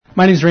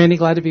My name's Randy.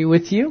 Glad to be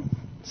with you.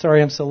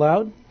 Sorry I'm so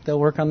loud. They'll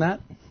work on that.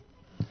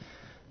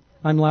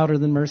 I'm louder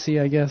than Mercy,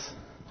 I guess.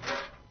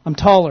 I'm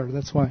taller,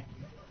 that's why.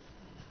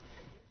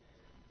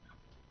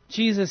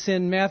 Jesus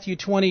in Matthew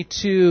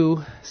 22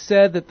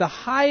 said that the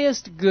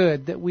highest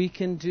good that we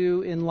can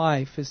do in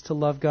life is to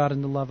love God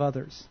and to love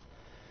others.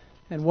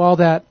 And while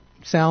that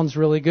sounds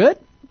really good,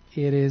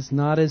 it is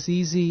not as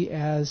easy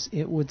as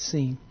it would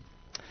seem.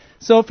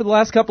 So for the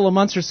last couple of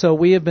months or so,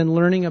 we have been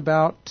learning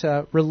about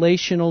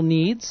relational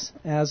needs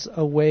as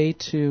a way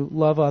to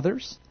love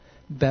others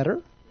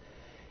better.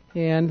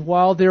 And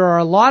while there are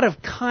a lot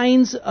of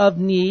kinds of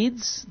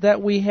needs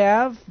that we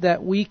have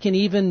that we can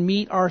even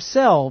meet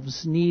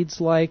ourselves,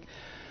 needs like,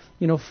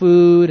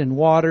 food and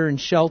water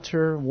and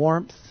shelter,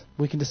 warmth,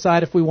 we can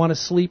decide if we want to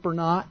sleep or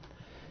not.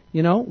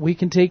 We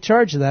can take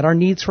charge of that. Our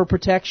needs for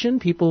protection,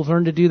 people have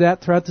learned to do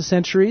that throughout the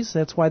centuries.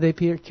 That's why they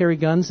carry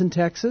guns in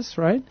Texas,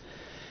 right?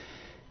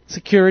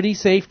 Security,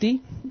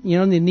 safety,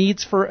 the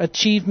needs for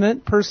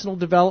achievement, personal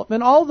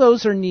development, all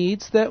those are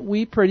needs that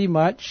we pretty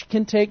much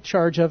can take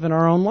charge of in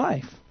our own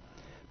life.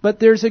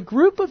 But there's a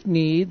group of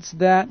needs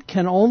that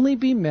can only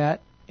be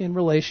met in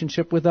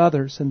relationship with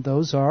others, and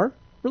those are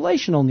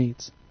relational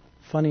needs.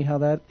 Funny how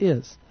that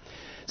is.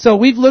 So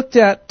we've looked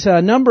at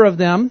a number of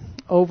them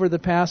over the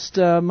past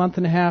month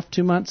and a half,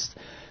 2 months.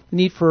 The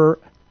need for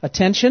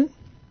attention,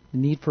 the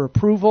need for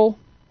approval,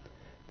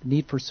 the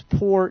need for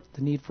support,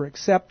 the need for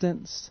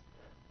acceptance.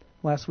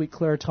 Last week,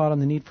 Claire taught on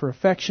the need for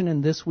affection,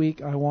 and this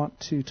week I want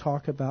to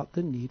talk about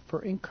the need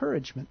for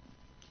encouragement.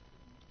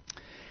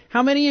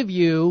 How many of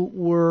you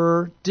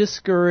were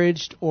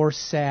discouraged or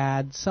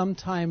sad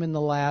sometime in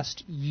the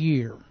last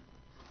year?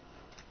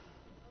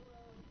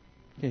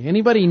 Okay,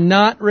 anybody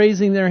not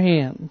raising their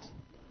hand?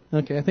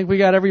 Okay, I think we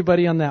got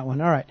everybody on that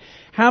one. All right.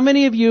 How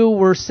many of you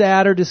were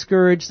sad or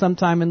discouraged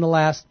sometime in the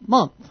last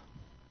month?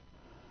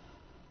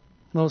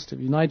 Most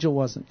of you. Nigel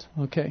wasn't.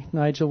 Okay,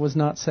 Nigel was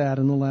not sad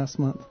in the last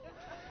month.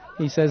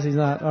 He says he's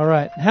not. All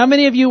right. How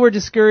many of you were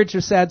discouraged or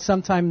sad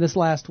sometime this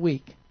last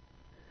week?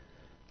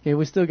 Okay,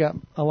 we still got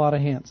a lot of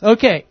hands.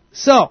 Okay,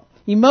 so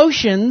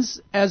emotions,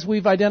 as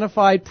we've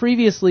identified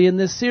previously in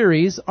this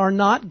series, are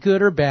not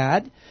good or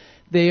bad.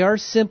 They are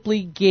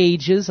simply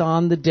gauges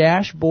on the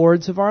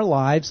dashboards of our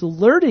lives,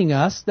 alerting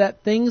us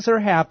that things are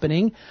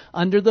happening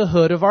under the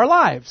hood of our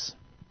lives.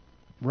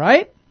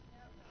 Right?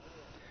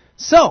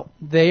 So,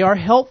 they are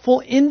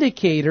helpful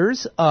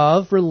indicators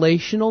of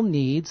relational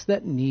needs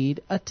that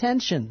need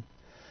attention.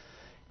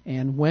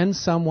 And when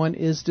someone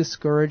is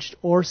discouraged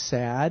or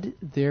sad,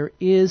 there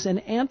is an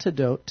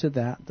antidote to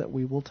that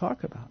we will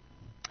talk about.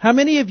 How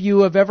many of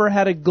you have ever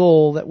had a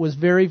goal that was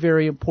very,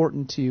 very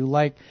important to you,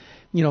 like,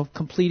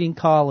 completing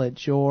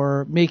college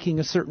or making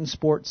a certain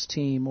sports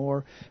team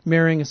or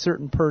marrying a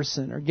certain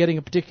person or getting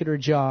a particular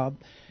job,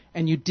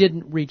 and you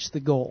didn't reach the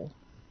goal?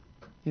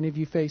 Any of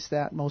you face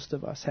that? Most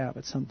of us have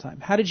at some time.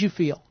 How did you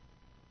feel?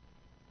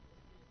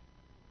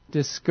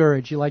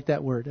 Discouraged. You like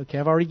that word. Okay,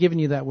 I've already given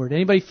you that word.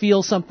 Anybody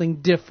feel something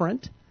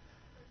different?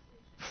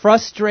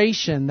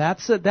 Frustration.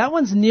 That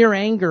one's near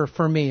anger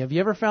for me. Have you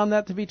ever found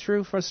that to be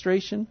true?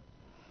 Frustration?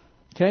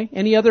 Okay.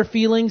 Any other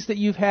feelings that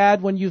you've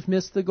had when you've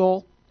missed the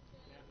goal?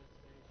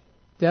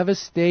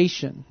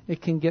 Devastation.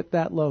 It can get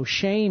that low.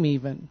 Shame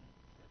even.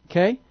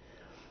 Okay.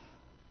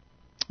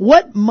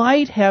 What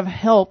might have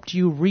helped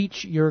you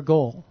reach your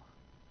goal?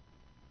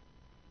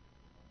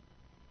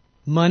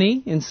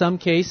 Money in some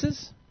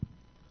cases.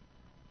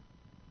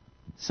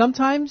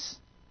 Sometimes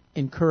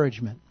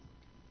encouragement.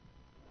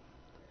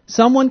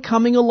 Someone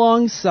coming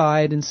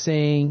alongside and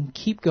saying,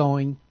 keep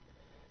going,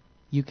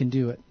 you can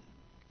do it.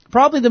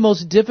 Probably the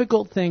most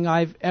difficult thing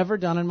I've ever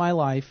done in my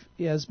life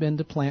has been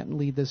to plant and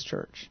lead this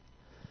church.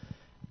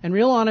 And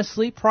real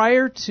honestly,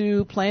 prior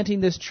to planting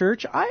this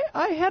church,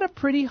 I had a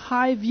pretty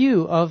high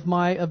view of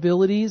my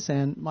abilities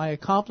and my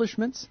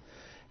accomplishments.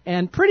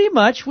 And pretty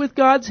much with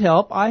God's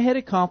help, I had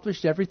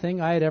accomplished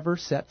everything I had ever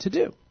set to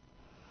do.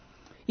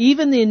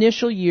 Even the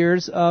initial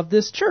years of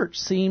this church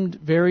seemed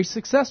very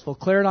successful.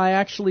 Claire and I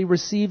actually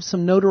received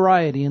some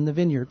notoriety in the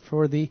vineyard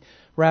for the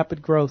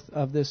rapid growth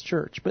of this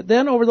church. But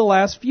then over the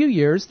last few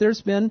years,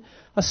 there's been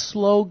a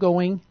slow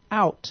going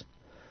out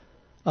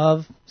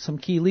of some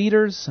key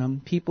leaders,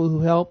 some people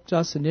who helped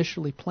us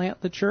initially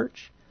plant the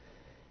church.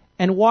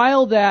 And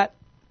while that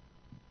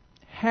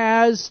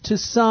has to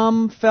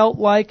some felt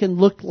like and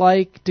looked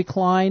like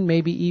decline,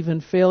 maybe even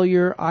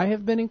failure, I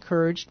have been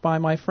encouraged by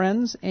my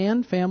friends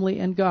and family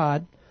and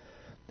God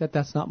that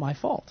that's not my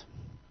fault.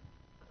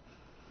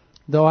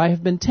 Though I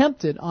have been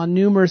tempted on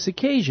numerous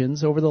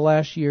occasions over the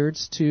last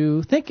years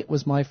to think it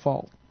was my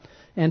fault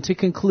and to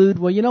conclude,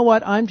 well, you know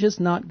what, I'm just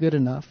not good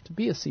enough to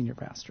be a senior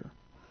pastor.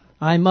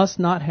 I must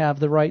not have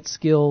the right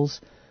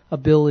skills,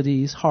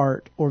 abilities,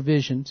 heart, or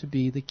vision to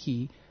be the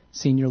key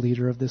senior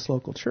leader of this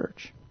local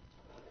church.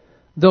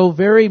 Though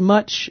very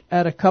much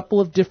at a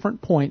couple of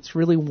different points,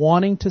 really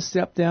wanting to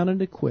step down and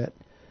to quit,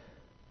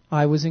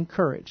 I was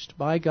encouraged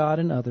by God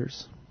and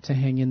others to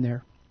hang in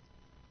there.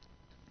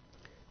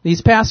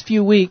 These past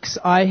few weeks,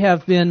 I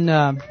have been,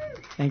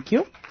 thank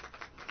you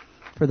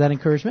for that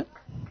encouragement.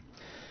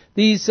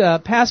 These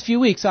past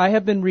few weeks, I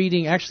have been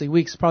reading, actually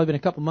weeks, probably been a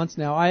couple months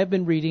now, I have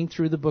been reading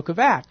through the book of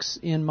Acts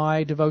in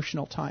my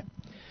devotional time.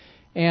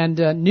 And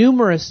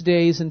numerous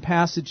days and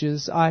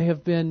passages, I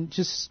have been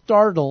just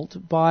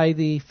startled by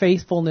the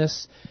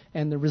faithfulness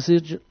and the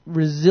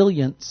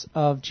resilience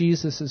of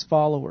Jesus'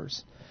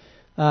 followers.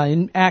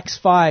 In Acts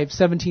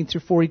 5:17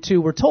 through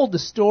 42, we're told the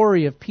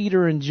story of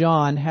Peter and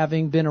John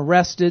having been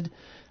arrested,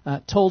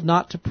 told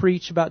not to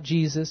preach about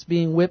Jesus,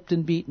 being whipped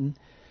and beaten.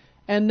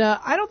 And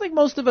I don't think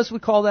most of us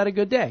would call that a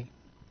good day.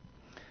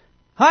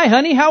 Hi,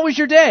 honey, how was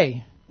your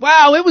day?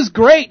 Wow, it was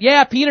great.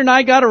 Yeah, Peter and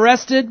I got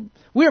arrested.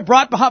 We were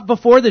brought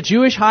before the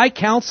Jewish High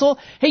Council.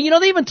 Hey,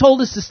 they even told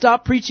us to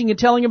stop preaching and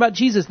telling about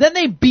Jesus. Then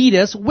they beat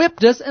us,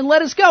 whipped us, and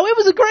let us go. It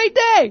was a great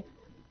day.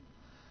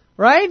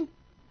 Right?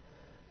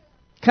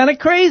 Kind of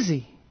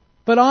crazy.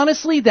 But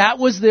honestly, that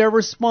was their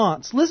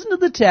response. Listen to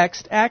the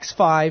text, Acts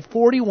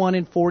 5:41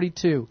 and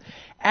 42.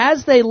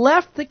 As they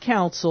left the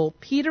council,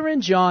 Peter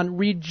and John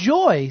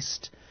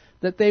rejoiced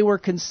that they were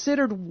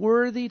considered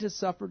worthy to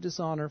suffer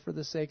dishonor for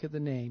the sake of the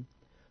name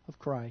of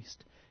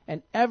Christ.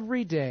 And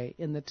every day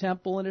in the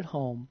temple and at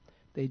home,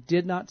 they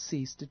did not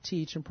cease to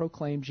teach and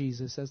proclaim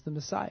Jesus as the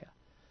Messiah.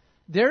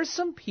 There's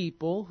some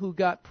people who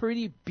got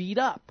pretty beat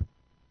up,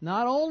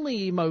 not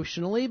only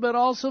emotionally, but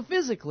also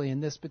physically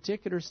in this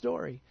particular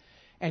story.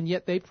 And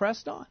yet they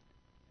pressed on.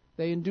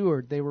 They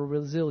endured. They were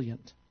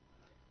resilient.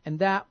 And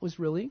that was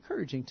really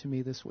encouraging to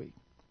me this week.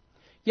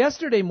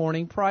 Yesterday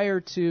morning, prior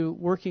to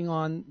working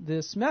on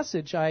this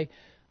message, I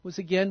was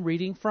again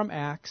reading from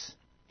Acts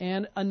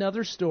and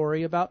another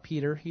story about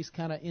Peter. He's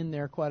kind of in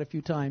there quite a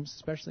few times,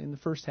 especially in the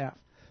first half.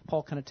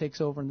 Paul kind of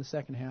takes over in the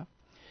second half.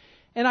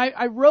 And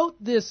I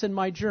wrote this in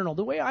my journal.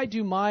 The way I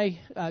do my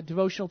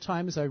devotional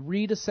time is I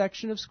read a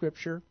section of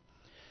Scripture.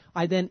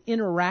 I then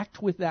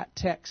interact with that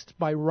text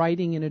by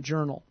writing in a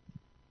journal.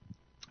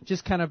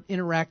 Just kind of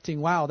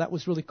interacting, wow, that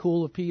was really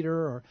cool of Peter,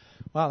 or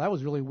wow, that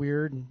was really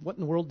weird, and what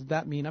in the world did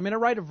that mean? I mean, I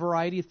write a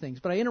variety of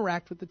things, but I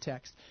interact with the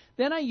text.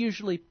 Then I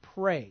usually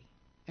pray,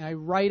 and I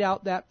write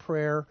out that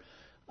prayer.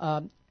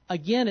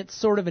 Again, it's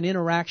sort of an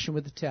interaction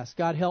with the text.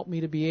 God help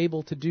me to be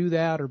able to do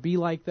that, or be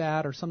like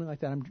that, or something like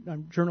that.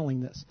 I'm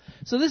journaling this.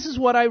 So this is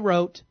what I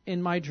wrote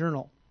in my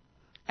journal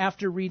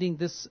after reading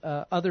this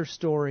other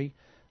story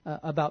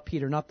about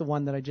Peter, not the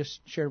one that I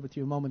just shared with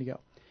you a moment ago.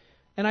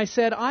 And I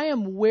said, I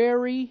am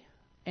wary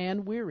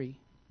and weary.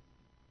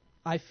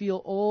 I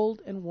feel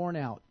old and worn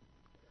out,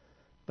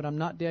 but I'm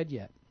not dead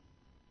yet.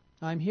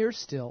 I'm here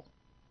still.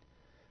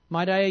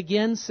 Might I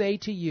again say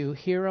to you,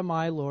 here am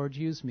I, Lord,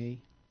 use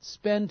me,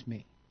 spend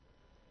me.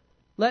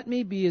 Let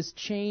me be as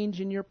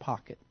change in your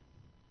pocket.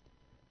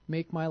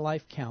 Make my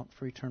life count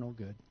for eternal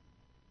good.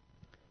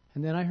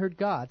 And then I heard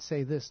God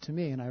say this to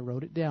me, and I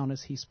wrote it down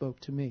as He spoke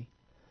to me.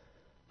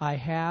 I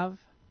have,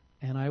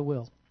 and I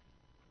will.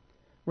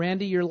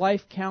 Randy, your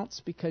life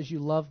counts because you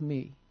love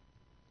me.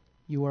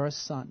 You are a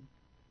son.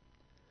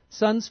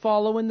 Sons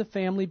follow in the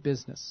family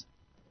business.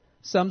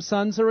 Some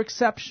sons are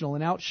exceptional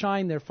and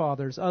outshine their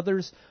fathers.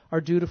 Others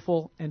are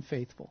dutiful and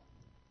faithful.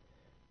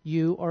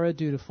 You are a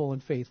dutiful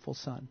and faithful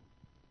son.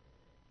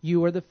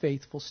 You are the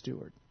faithful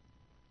steward.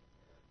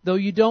 Though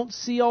you don't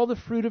see all the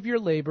fruit of your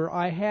labor,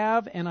 I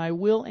have and I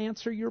will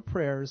answer your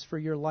prayers for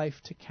your life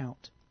to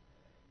count.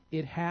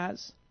 It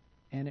has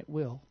and it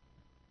will.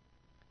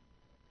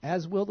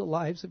 As will the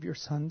lives of your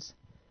sons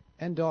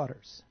and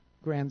daughters,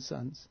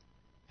 grandsons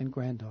and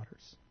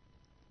granddaughters.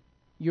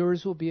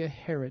 Yours will be a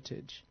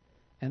heritage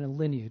and a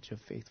lineage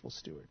of faithful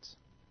stewards.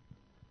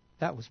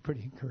 That was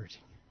pretty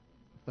encouraging.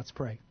 Let's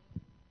pray.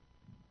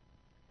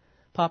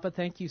 Papa,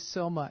 thank you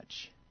so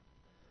much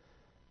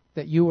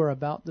that you are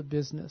about the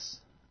business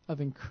of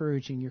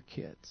encouraging your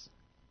kids.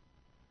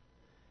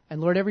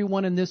 And Lord,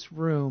 everyone in this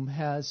room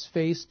has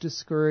faced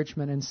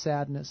discouragement and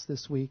sadness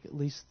this week, at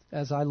least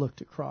as I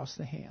looked across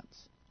the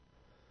hands.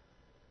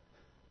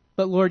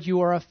 But Lord, you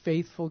are a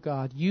faithful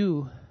God.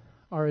 You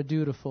are a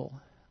dutiful,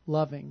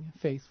 loving,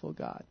 faithful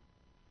God.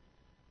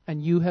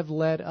 And you have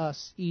led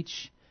us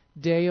each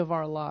day of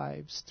our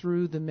lives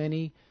through the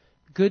many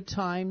good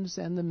times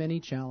and the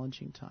many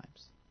challenging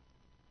times.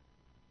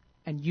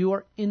 And you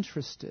are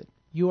interested,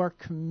 you are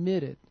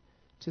committed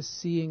to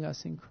seeing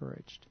us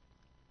encouraged.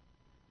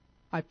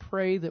 I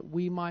pray that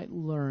we might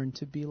learn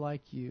to be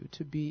like you,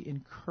 to be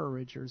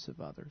encouragers of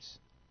others.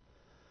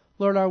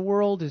 Lord, our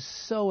world is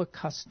so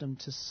accustomed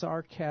to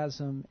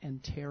sarcasm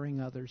and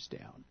tearing others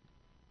down,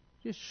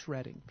 just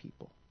shredding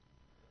people.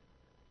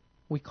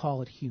 We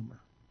call it humor.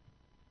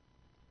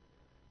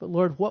 But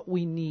Lord, what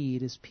we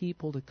need is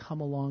people to come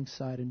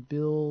alongside and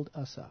build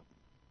us up,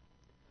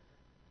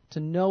 to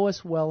know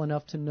us well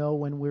enough to know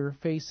when we're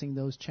facing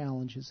those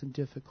challenges and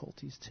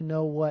difficulties, to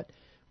know what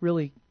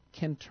really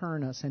can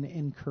turn us and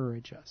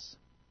encourage us.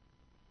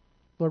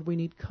 Lord, we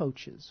need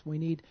coaches, we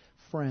need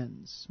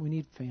friends, we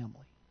need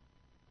family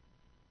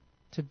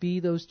to be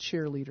those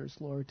cheerleaders,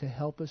 Lord, to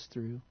help us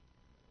through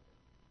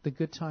the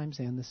good times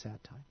and the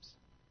sad times.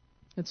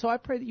 And so I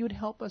pray that you would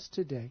help us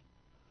today,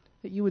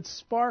 that you would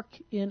spark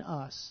in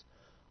us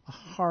a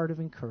heart of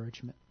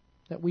encouragement,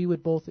 that we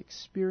would both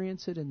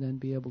experience it and then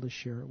be able to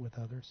share it with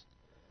others.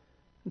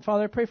 And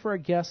Father, I pray for our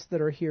guests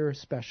that are here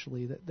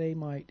especially, that they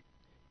might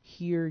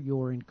hear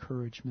your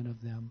encouragement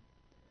of them,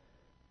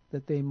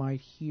 that they might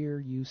hear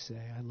you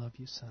say, I love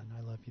you, son,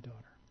 I love you, daughter.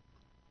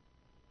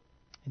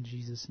 In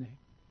Jesus' name,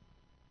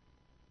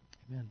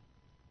 amen.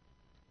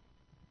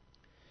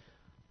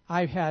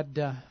 I've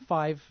had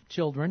 5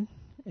 children,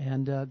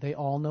 and they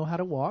all know how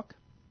to walk,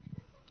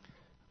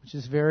 which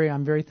is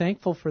I'm very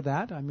thankful for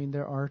that. I mean,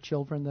 there are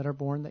children that are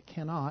born that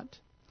cannot.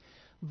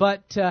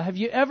 But have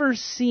you ever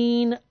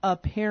seen a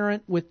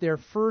parent with their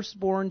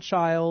firstborn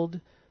child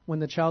when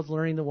the child's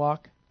learning to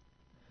walk?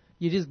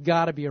 You just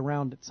got to be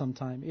around it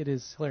sometime. It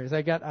is hilarious.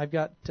 I've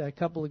got a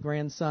couple of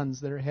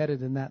grandsons that are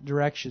headed in that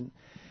direction.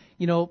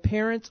 You know,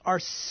 parents are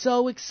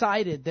so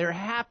excited. They're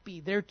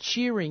happy. They're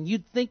cheering.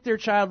 You'd think their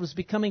child was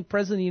becoming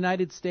president of the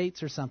United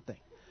States or something.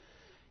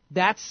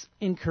 That's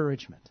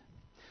encouragement.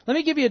 Let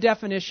me give you a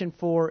definition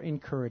for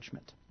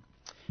encouragement.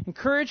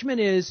 Encouragement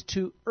is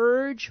to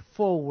urge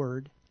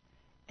forward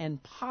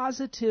and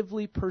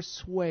positively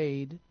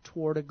persuade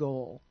toward a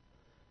goal,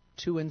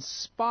 to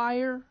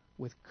inspire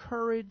with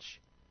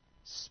courage,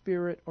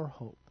 spirit, or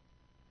hope.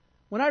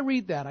 When I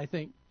read that, I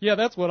think, yeah,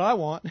 that's what I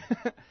want,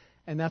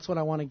 and that's what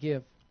I want to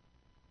give.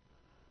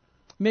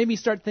 Made me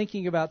start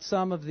thinking about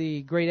some of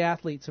the great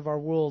athletes of our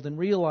world and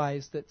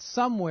realize that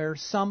somewhere,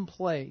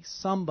 someplace,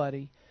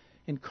 somebody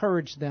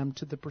encouraged them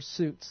to the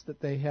pursuits that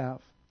they have.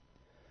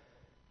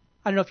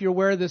 I don't know if you're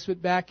aware of this,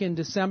 but back in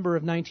December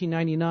of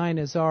 1999,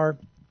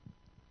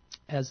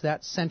 as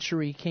that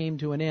century came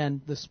to an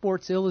end, the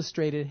Sports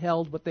Illustrated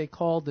held what they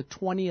called the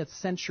 20th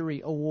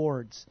Century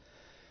Awards.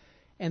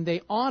 And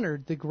they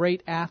honored the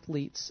great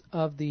athletes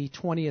of the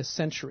 20th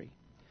century.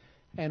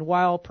 And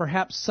while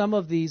perhaps some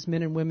of these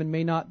men and women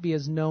may not be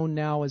as known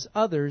now as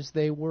others,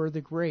 they were the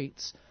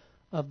greats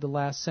of the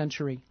last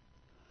century.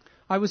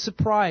 I was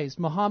surprised.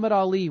 Muhammad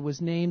Ali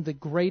was named the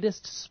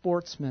greatest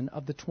sportsman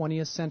of the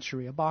 20th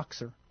century, a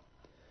boxer,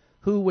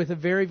 who with a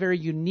very, very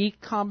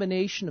unique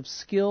combination of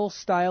skill,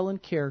 style,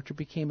 and character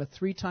became a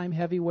 3-time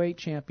heavyweight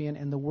champion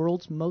and the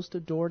world's most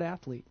adored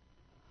athlete.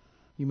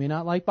 You may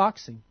not like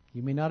boxing.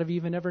 You may not have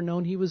even ever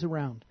known he was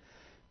around.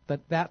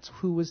 But that's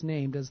who was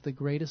named as the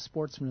greatest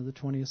sportsman of the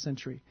 20th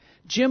century.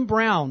 Jim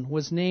Brown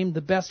was named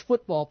the best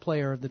football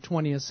player of the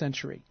 20th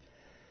century.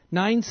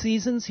 9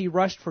 seasons, he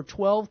rushed for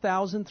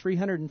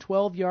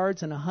 12,312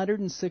 yards and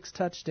 106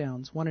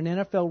 touchdowns, won an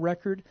NFL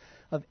record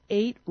of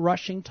 8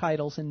 rushing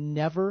titles, and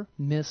never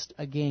missed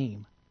a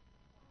game.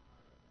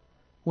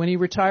 When he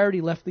retired,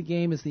 he left the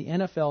game as the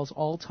NFL's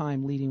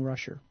all-time leading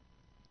rusher.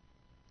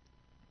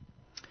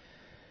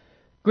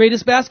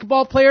 Greatest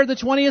basketball player of the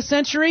 20th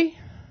century?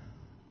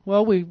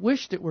 Well, we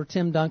wished it were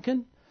Tim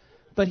Duncan,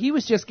 but he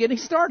was just getting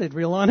started,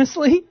 real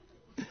honestly.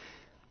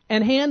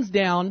 And hands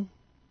down,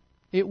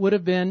 it would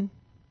have been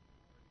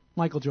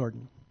Michael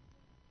Jordan.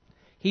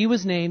 He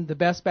was named the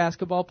best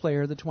basketball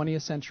player of the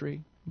 20th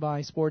century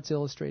by Sports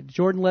Illustrated.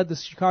 Jordan led the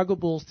Chicago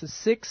Bulls to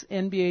 6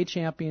 NBA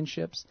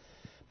championships,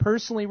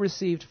 personally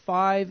received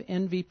 5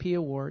 MVP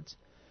awards.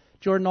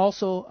 Jordan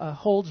also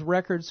holds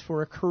records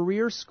for a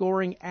career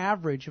scoring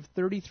average of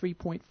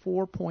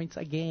 33.4 points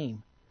a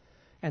game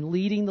and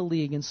leading the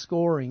league in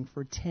scoring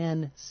for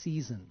 10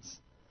 seasons.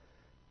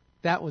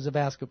 That was a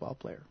basketball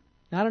player.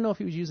 Now, I don't know if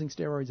he was using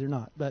steroids or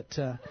not, but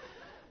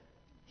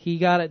he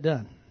got it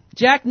done.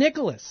 Jack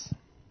Nicklaus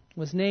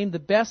was named the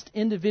best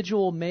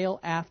individual male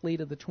athlete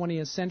of the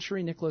 20th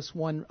century. Nicklaus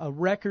won a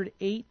record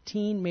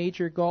 18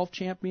 major golf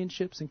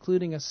championships,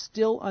 including a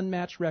still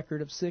unmatched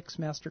record of 6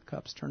 Master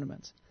Cups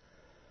tournaments.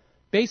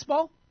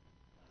 Baseball?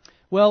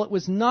 Well, it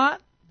was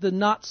not the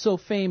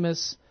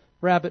not-so-famous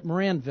Rabbit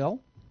Maranville,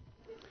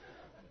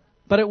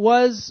 but it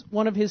was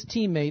one of his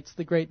teammates,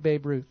 the great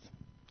Babe Ruth,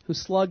 who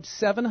slugged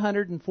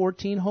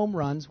 714 home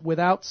runs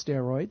without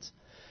steroids.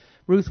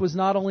 Ruth was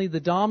not only the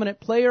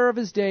dominant player of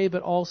his day,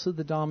 but also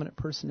the dominant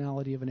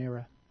personality of an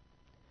era.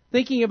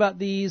 Thinking about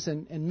these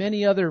and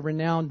many other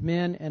renowned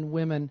men and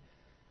women,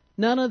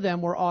 none of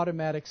them were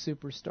automatic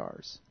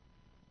superstars.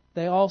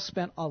 They all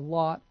spent a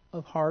lot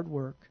of hard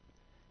work,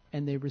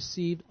 and they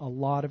received a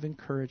lot of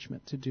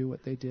encouragement to do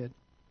what they did.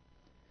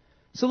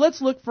 So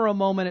let's look for a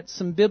moment at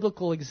some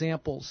biblical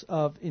examples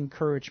of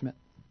encouragement.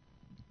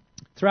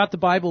 Throughout the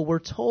Bible, we're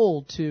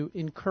told to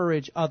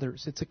encourage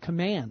others. It's a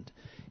command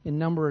in a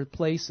number of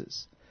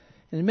places.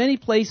 And in many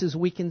places,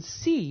 we can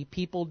see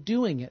people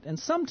doing it. And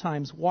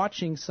sometimes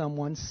watching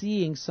someone,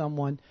 seeing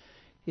someone,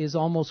 is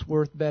almost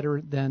worth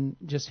better than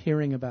just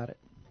hearing about it.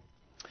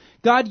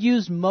 God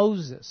used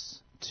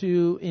Moses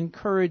to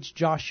encourage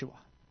Joshua.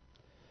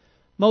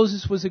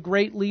 Moses was a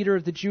great leader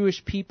of the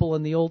Jewish people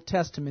in the Old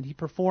Testament. He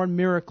performed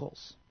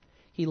miracles.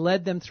 He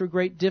led them through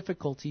great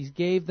difficulties,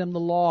 gave them the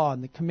law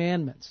and the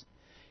commandments.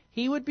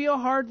 He would be a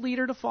hard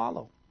leader to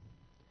follow.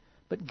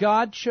 But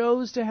God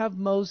chose to have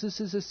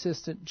Moses'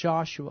 assistant,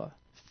 Joshua,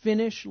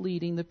 finish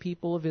leading the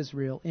people of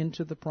Israel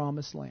into the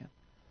Promised Land.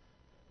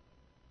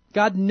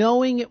 God,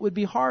 knowing it would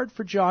be hard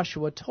for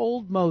Joshua,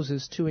 told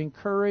Moses to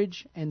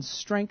encourage and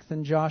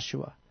strengthen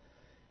Joshua.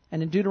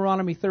 And in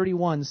Deuteronomy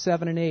 31,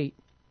 7 and 8,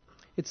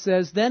 it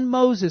says, Then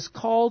Moses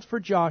called for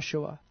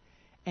Joshua,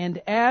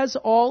 and as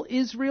all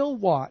Israel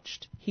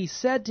watched, he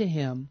said to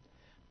him,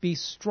 Be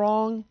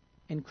strong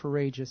and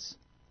courageous,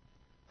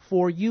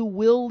 for you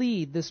will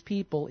lead this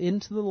people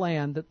into the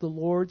land that the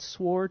Lord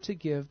swore to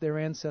give their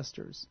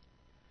ancestors.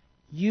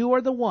 You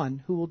are the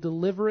one who will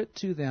deliver it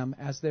to them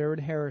as their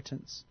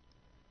inheritance.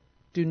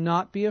 Do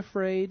not be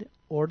afraid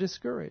or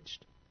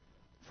discouraged,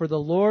 for the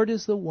Lord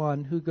is the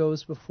one who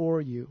goes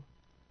before you.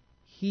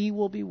 He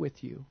will be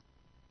with you.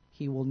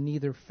 He will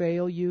neither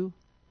fail you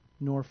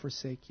nor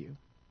forsake you.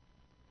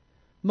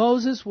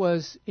 Moses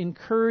was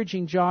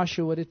encouraging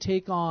Joshua to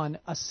take on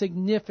a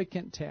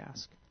significant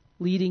task,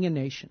 leading a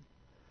nation.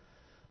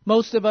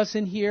 Most of us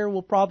in here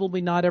will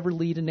probably not ever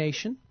lead a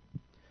nation,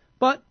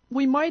 but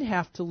we might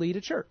have to lead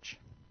a church,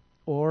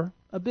 or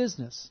a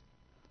business,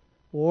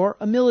 or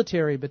a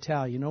military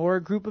battalion, or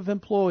a group of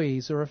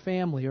employees, or a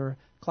family, or a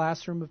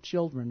classroom of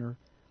children, or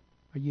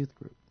a youth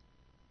group.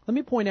 Let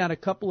me point out a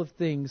couple of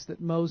things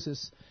that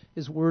Moses'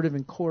 word of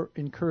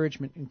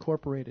encouragement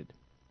incorporated.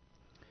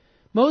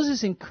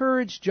 Moses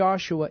encouraged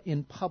Joshua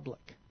in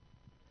public,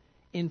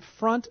 in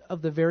front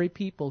of the very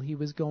people he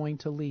was going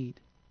to lead.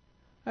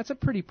 That's a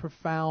pretty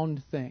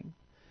profound thing.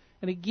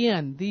 And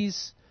again,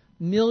 these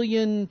 1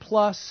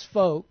 million-plus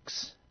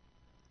folks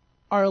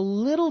are a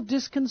little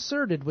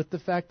disconcerted with the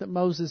fact that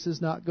Moses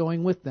is not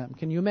going with them.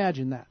 Can you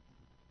imagine that?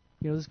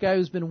 You know, this guy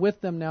who's been with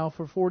them now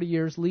for 40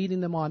 years,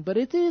 leading them on. But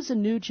it is a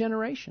new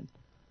generation.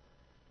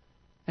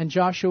 And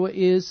Joshua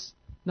is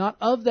not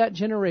of that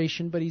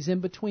generation, but he's in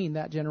between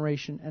that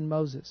generation and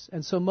Moses.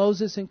 And so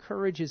Moses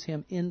encourages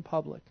him in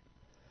public.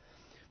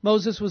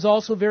 Moses was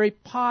also very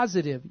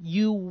positive.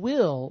 You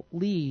will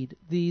lead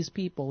these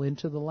people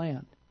into the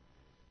land.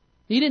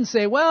 He didn't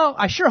say, well,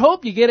 I sure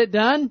hope you get it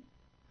done.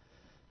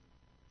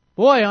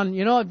 Boy,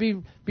 it'd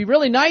be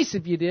really nice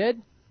if you did.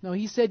 No,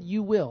 he said,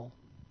 you will.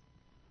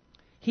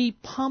 He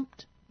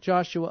pumped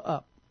Joshua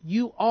up.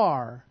 You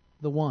are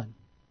the one.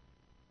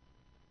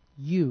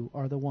 You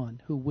are the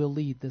one who will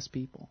lead this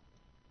people.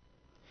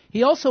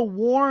 He also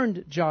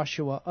warned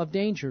Joshua of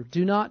danger.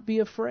 Do not be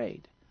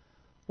afraid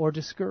or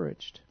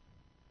discouraged.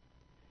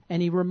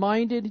 And he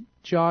reminded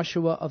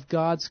Joshua of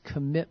God's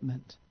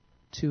commitment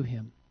to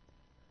him.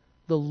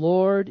 The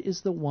Lord is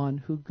the one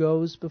who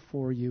goes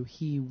before you.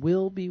 He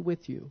will be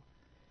with you.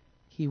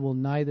 He will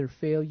neither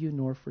fail you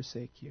nor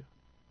forsake you.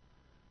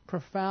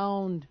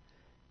 Profound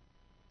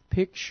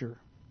picture,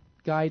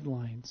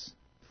 guidelines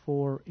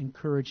for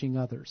encouraging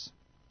others.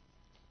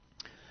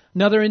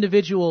 Another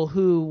individual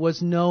who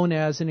was known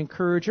as an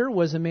encourager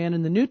was a man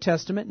in the New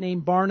Testament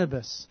named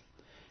Barnabas.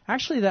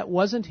 Actually, that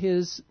wasn't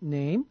his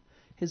name.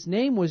 His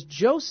name was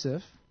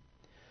Joseph,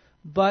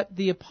 but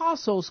the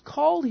apostles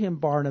called him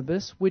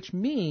Barnabas, which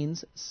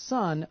means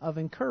son of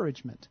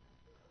encouragement.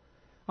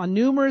 On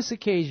numerous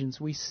occasions,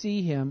 we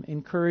see him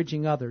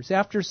encouraging others.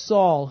 After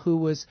Saul, who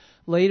was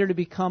later to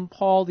become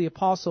Paul the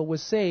Apostle,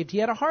 was saved, he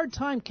had a hard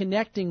time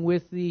connecting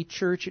with the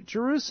church at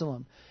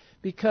Jerusalem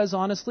because,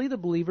 honestly, the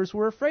believers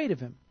were afraid of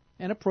him,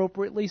 and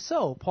appropriately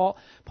so.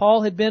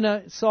 Paul had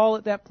been Saul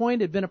at that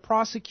point had been a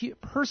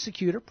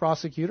persecutor of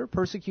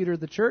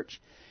the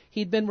church.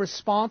 He'd been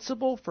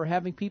responsible for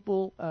having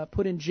people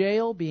put in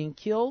jail, being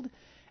killed.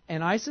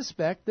 And I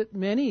suspect that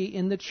many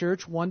in the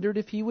church wondered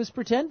if he was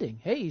pretending.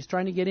 Hey, he's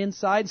trying to get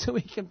inside so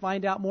he can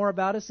find out more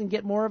about us and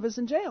get more of us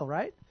in jail,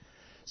 right?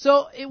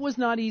 So it was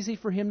not easy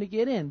for him to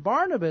get in.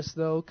 Barnabas,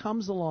 though,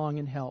 comes along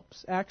and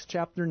helps. Acts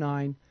chapter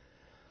 9,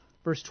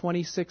 verse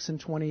 26 and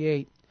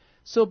 28.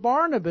 So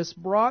Barnabas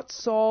brought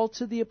Saul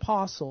to the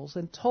apostles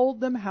and told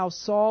them how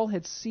Saul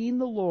had seen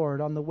the Lord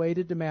on the way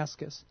to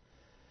Damascus.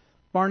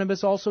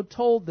 Barnabas also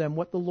told them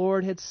what the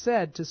Lord had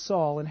said to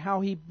Saul and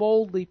how he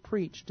boldly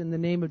preached in the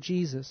name of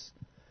Jesus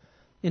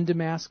in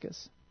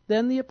Damascus.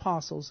 Then the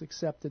apostles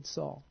accepted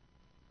Saul.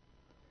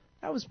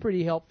 That was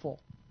pretty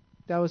helpful.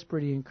 That was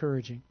pretty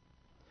encouraging.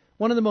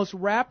 One of the most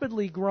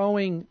rapidly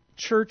growing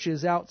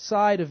churches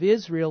outside of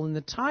Israel in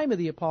the time of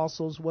the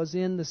apostles was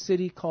in the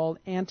city called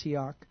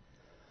Antioch.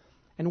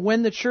 And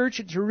when the church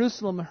at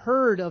Jerusalem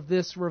heard of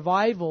this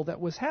revival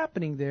that was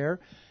happening there,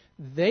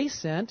 they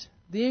sent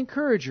the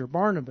encourager,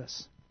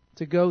 Barnabas,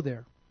 to go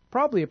there.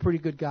 Probably a pretty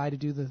good guy to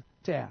do the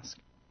task.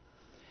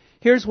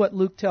 Here's what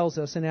Luke tells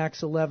us in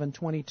Acts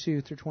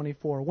 11:22 through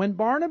 24. When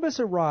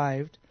Barnabas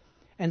arrived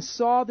and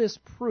saw this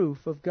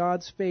proof of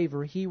God's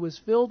favor, he was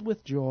filled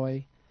with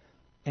joy,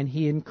 and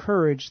he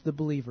encouraged the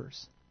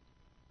believers.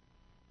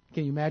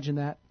 Can you imagine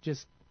that?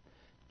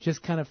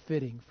 Just kind of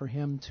fitting for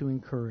him to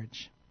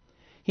encourage.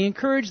 He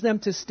encouraged them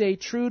to stay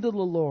true to the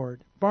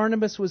Lord.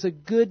 Barnabas was a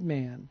good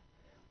man,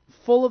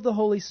 full of the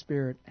Holy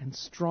Spirit and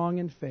strong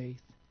in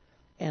faith,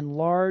 and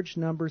large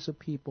numbers of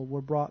people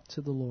were brought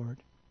to the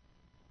Lord.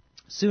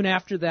 Soon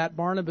after that,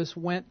 Barnabas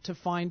went to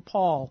find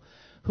Paul,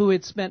 who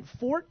had spent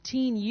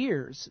 14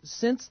 years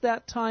since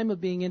that time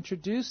of being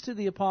introduced to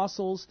the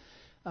apostles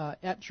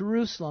at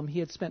Jerusalem. He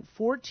had spent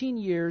 14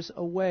 years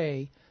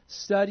away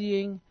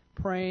studying,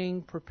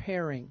 praying,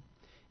 preparing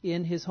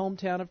in his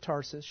hometown of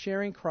Tarsus,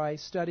 sharing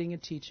Christ, studying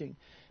and teaching.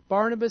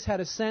 Barnabas had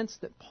a sense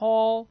that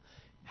Paul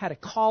had a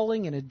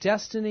calling and a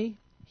destiny.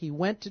 He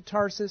went to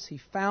Tarsus, he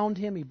found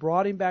him, he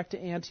brought him back to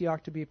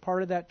Antioch to be a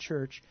part of that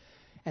church,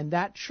 and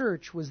that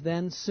church was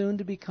then soon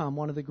to become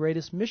one of the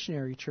greatest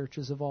missionary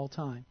churches of all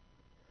time.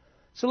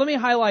 So let me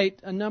highlight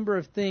a number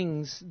of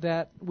things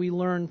that we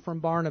learn from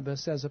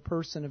Barnabas as a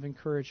person of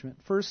encouragement.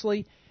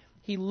 Firstly,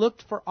 he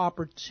looked for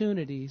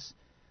opportunities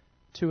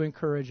to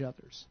encourage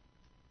others.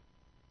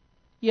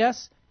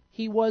 Yes,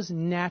 he was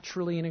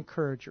naturally an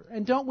encourager.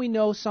 And don't we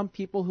know some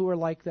people who are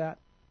like that?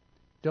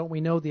 Don't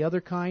we know the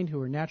other kind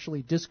who are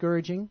naturally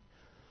discouraging?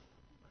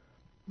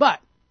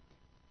 But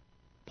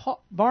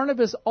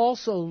Barnabas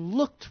also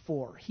looked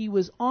for, he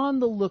was on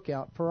the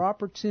lookout for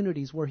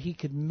opportunities where he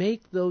could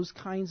make those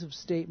kinds of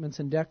statements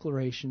and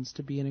declarations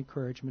to be an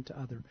encouragement to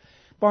others.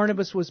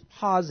 Barnabas was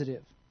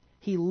positive.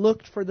 He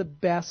looked for the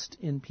best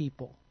in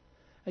people.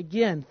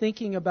 Again,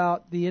 thinking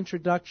about the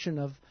introduction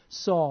of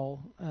Saul,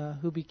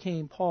 who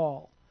became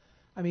Paul.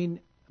 I mean,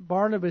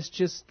 Barnabas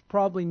just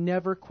probably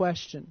never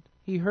questioned.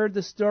 He heard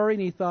the story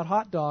and he thought,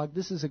 hot dog,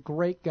 this is a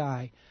great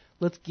guy.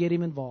 Let's get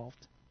him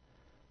involved.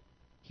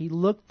 He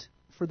looked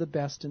for the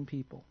best in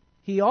people.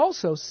 He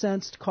also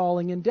sensed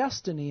calling and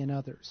destiny in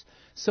others.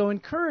 So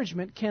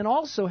encouragement can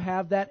also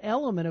have that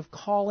element of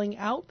calling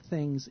out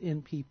things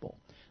in people.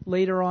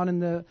 Later on in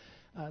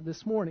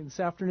this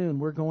afternoon,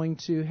 we're going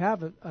to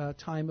have a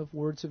time of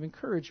words of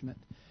encouragement.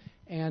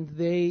 And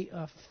they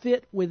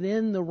fit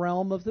within the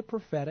realm of the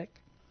prophetic,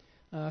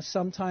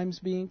 sometimes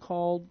being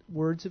called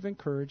words of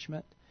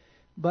encouragement.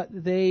 But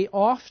they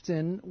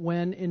often,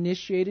 when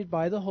initiated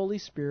by the Holy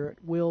Spirit,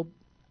 will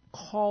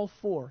call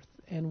forth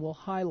and will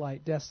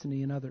highlight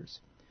destiny in others.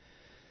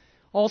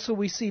 Also,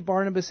 we see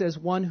Barnabas as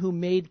one who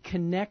made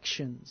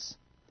connections,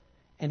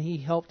 and he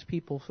helped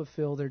people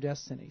fulfill their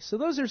destiny. So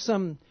those are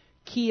some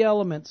key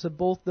elements of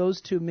both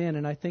those two men,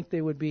 and I think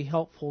they would be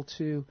helpful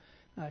to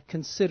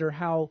consider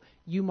how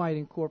you might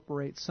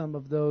incorporate some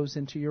of those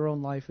into your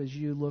own life as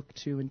you look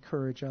to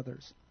encourage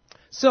others.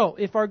 So,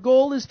 if our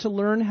goal is to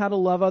learn how to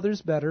love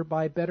others better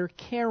by better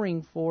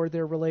caring for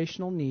their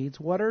relational needs,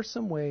 what are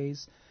some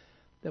ways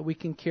that we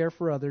can care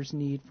for others'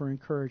 need for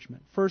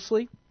encouragement?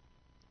 Firstly,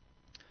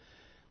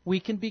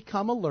 we can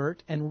become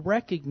alert and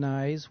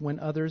recognize when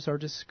others are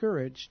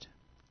discouraged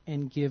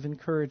and give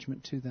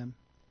encouragement to them.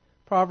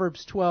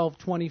 Proverbs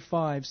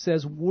 12:25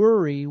 says,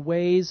 "Worry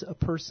weighs a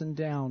person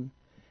down.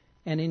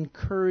 An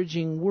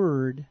encouraging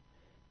word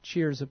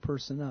cheers a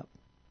person up."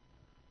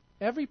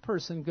 Every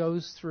person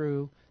goes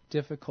through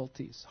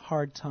difficulties,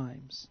 hard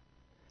times.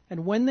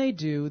 And when they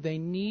do, they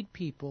need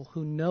people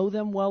who know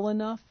them well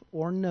enough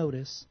or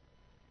notice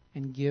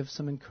and give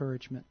some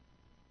encouragement.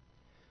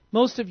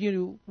 Most of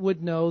you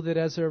would know that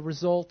as a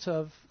result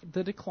of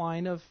the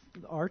decline of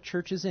our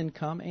church's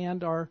income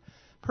and our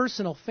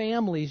personal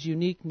family's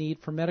unique need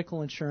for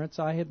medical insurance,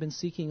 I have been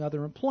seeking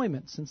other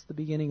employment since the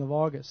beginning of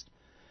August.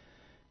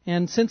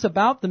 And since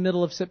about the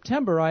middle of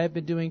September, I have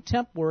been doing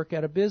temp work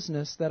at a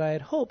business that I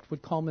had hoped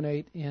would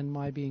culminate in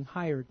my being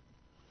hired.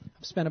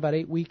 I've spent about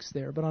 8 weeks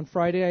there, but on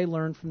Friday I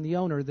learned from the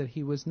owner that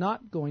he was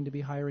not going to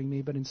be hiring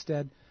me, but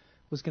instead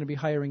was going to be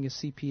hiring a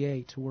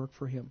CPA to work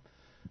for him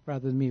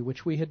rather than me,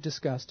 which we had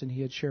discussed and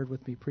he had shared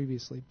with me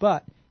previously.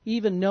 But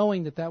even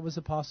knowing that that was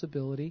a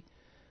possibility,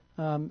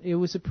 it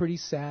was a pretty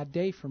sad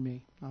day for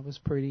me. I was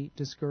pretty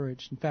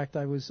discouraged. In fact,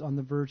 I was on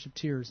the verge of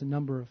tears a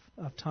number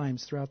of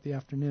times throughout the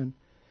afternoon.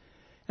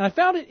 And I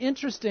found it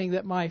interesting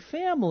that my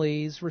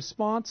family's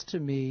response to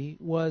me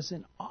was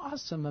an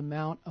awesome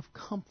amount of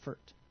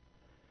comfort,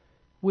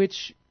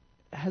 which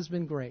has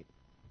been great.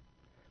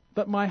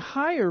 But my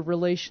higher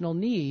relational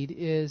need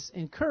is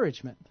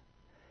encouragement.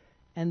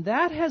 And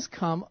that has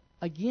come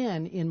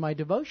again in my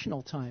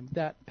devotional time,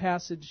 that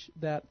passage,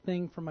 that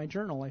thing from my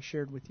journal I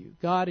shared with you,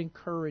 God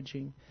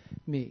encouraging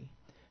me.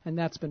 And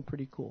that's been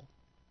pretty cool.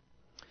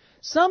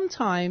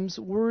 Sometimes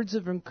words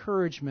of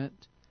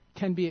encouragement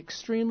can be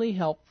extremely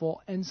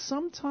helpful, and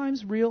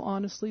sometimes, real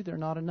honestly, they're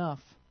not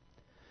enough.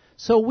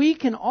 So we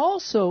can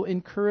also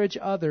encourage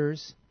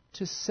others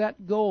to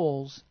set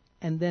goals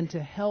and then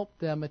to help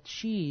them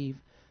achieve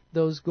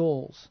those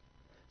goals.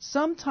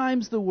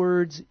 Sometimes the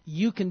words,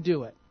 "you can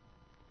do it,"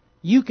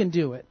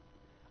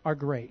 are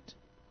great,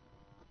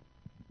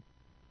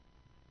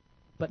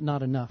 but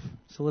not enough.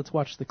 So let's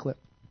watch the clip.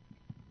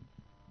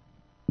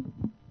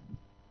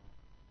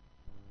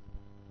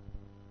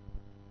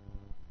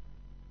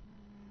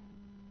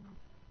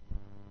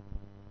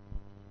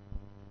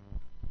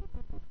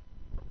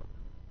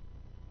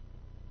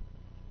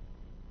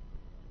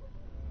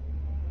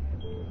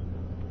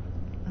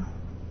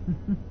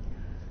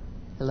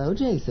 Hello,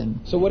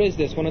 Jason. So what is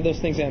this? One of those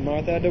things Aunt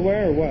Martha had to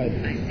wear, or what?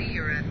 I see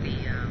you're at the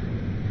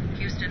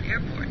Houston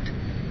airport.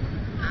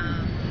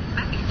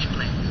 Baggage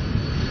claim.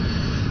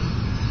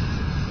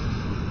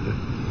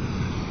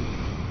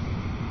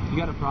 You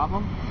got a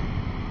problem?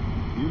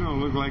 You don't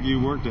look like you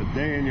worked a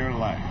day in your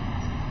life.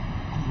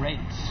 Great.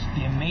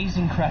 The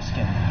amazing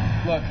Kreskin.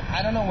 Look,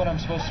 I don't know what I'm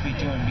supposed to be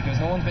doing because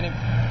no one's been in...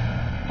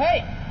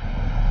 Hey!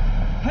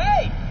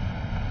 Hey!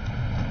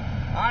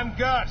 I'm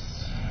Gus.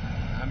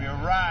 I'm your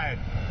ride.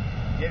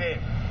 Get in.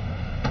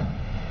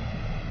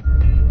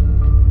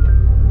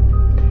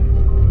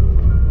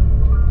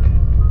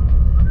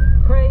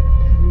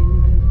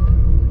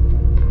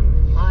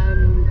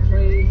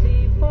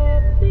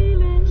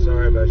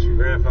 Sorry about your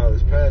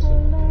grandfather's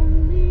passing.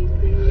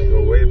 I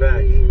go way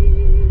back.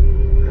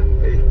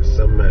 He was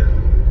some man.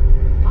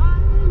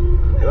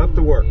 Get up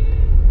to work.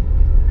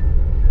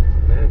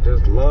 Man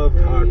just loved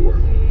hard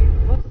work.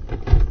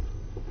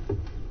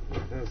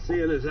 Now,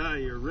 seeing as how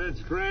you're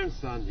Red's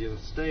grandson, you'll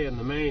stay in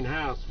the main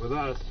house with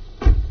us.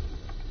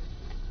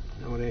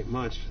 No, it ain't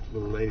much.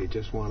 Little lady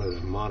just wanted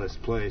a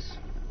modest place.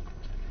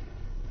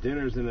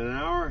 Dinner's in an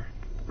hour,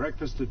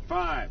 breakfast at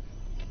 5.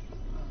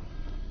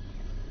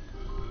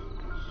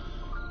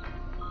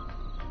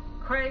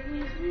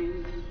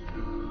 Crazy,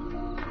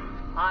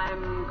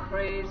 I'm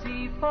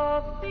crazy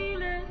for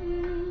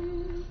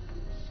feeling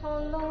so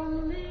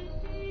lonely.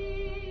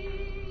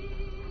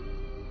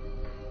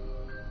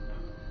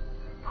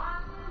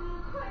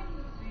 I'm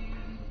crazy,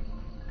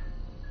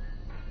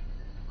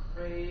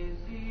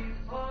 crazy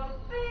for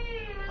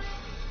feeling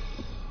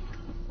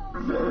so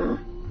lonely.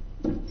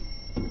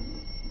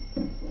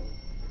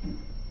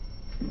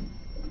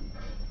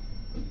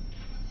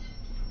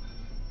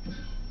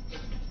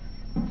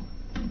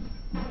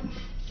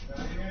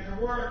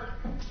 Work.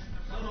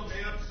 Sun will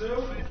be up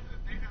soon.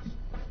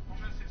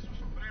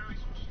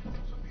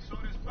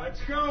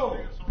 Let's go.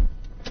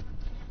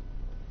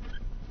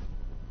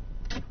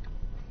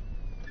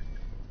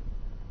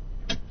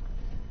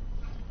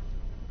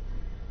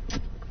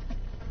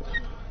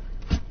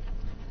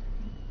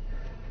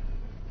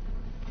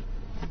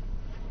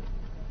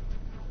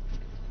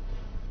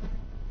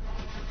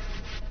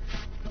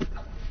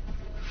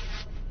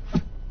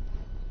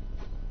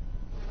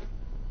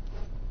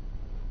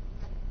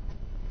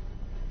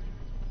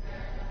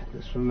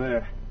 Just from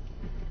there.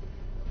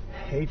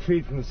 8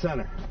 feet from the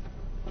center.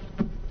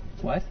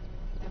 What?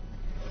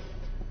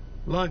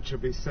 Lunch will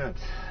be sent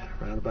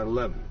around about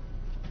 11.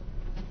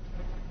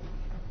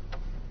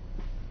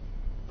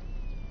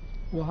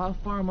 Well, how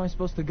far am I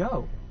supposed to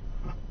go?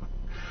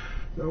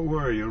 Don't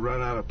worry, you'll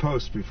run out of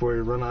posts before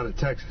you run out of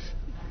Texas.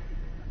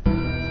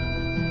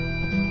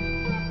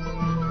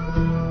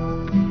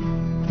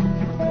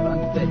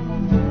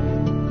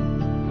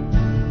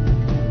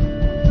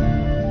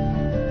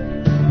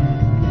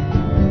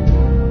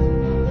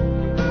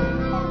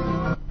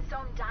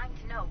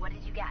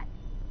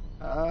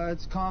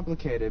 It's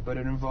complicated, but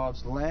it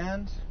involves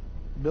land,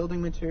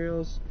 building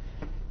materials,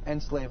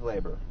 and slave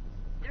labor.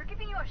 They're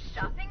giving you a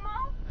shopping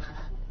mall?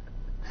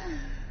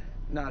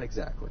 Not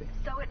exactly.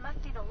 So it must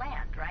be the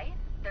land, right?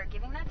 They're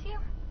giving that to you?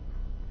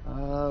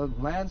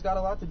 Land's got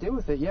a lot to do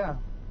with it, yeah.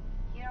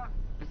 You don't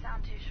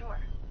sound too sure.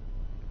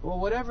 Well,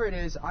 whatever it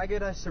is, I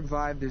gotta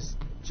survive this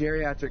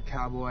geriatric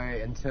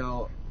cowboy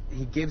until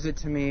he gives it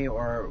to me,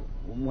 or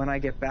when I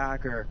get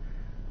back, or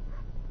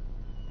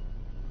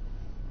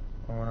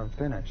when I'm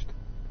finished.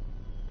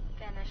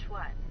 Finish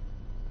what?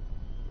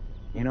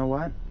 You know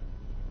what?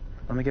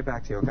 Let me get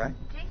back to you, okay?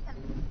 Jason,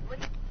 what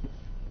do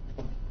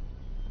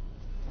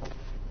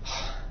you...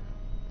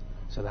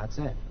 So that's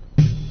it.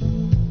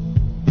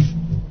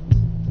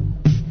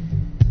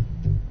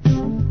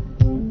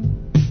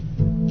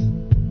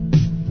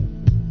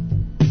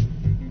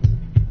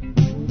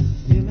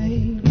 You may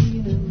be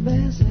an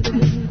ambassador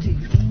to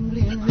your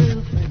Indian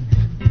girlfriend.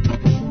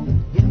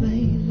 You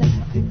may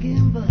like to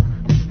gamble.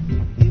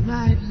 You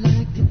might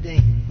like to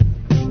dance.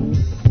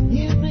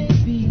 You may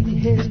be the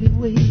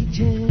heavyweight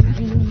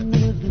champion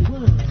of the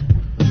world.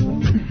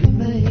 You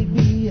may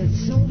be a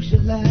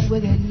socialite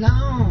with a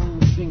long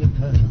string of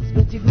pearls,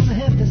 but you're gonna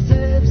have to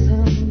serve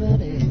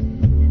somebody.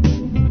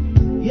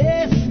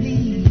 Yes,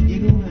 indeed,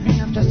 you're gonna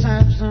have to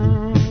serve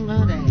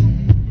somebody.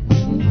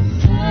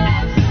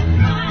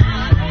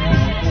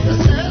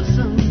 Serve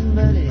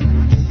somebody.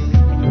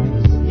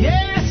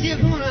 Yes,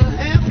 you're gonna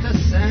have to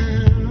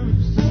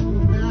serve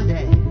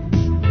somebody.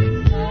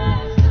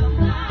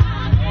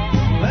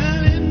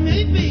 Well, it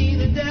may be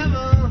the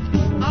devil,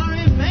 or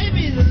it may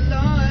be the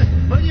Lord,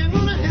 but you're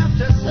gonna have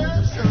to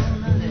serve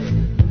somebody.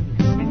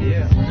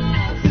 Yeah.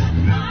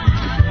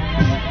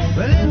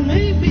 Well, it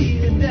may be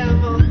the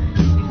devil,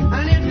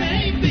 and it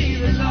may be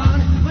the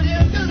Lord, but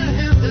you're gonna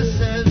have to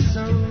serve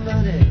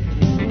somebody.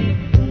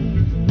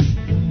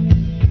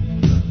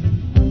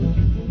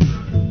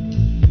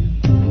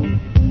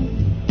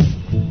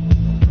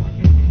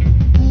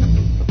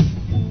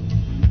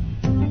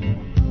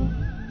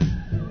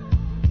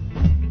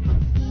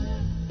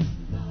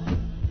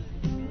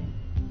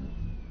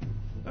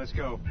 Let's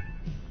go.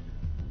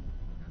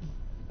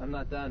 I'm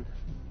not done.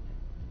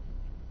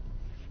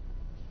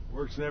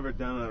 Work's never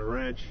done on a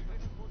ranch.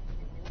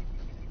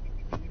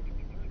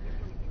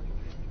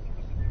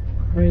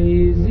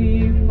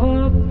 Crazy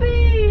for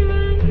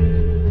feeling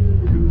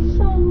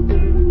so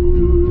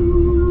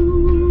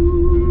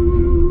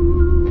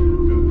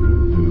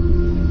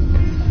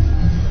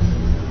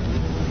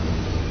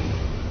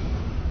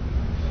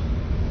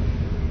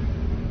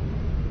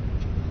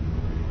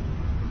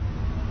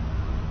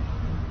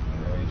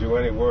You do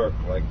any work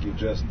like you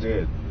just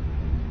did,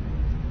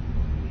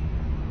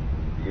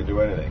 could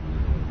do anything.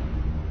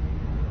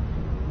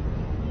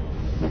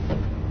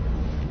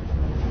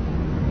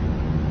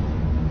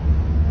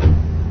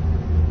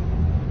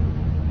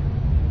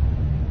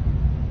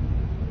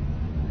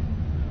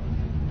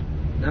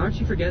 Now, aren't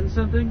you forgetting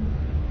something?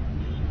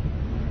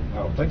 I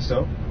don't think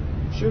so.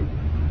 Shoot.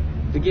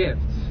 The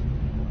gift.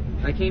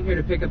 I came here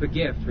to pick up a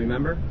gift,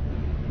 remember?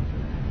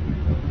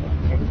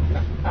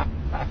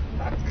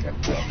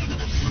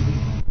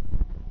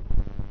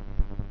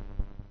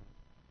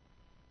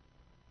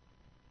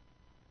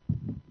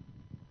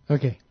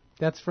 Okay,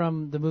 that's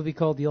from the movie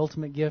called The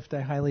Ultimate Gift.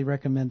 I highly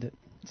recommend it.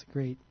 It's a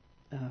great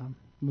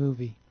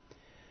movie.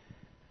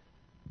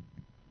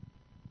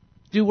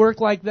 Do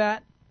work like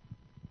that,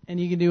 and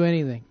you can do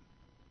anything.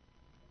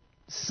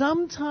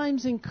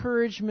 Sometimes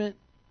encouragement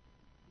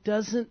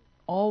doesn't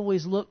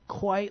always look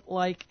quite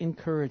like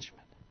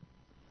encouragement.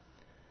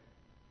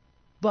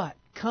 But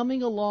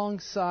coming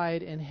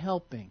alongside and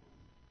helping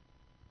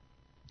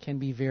can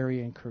be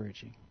very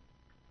encouraging.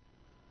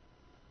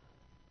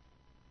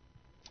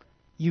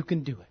 You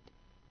can do it.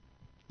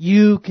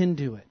 You can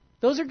do it.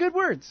 Those are good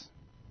words.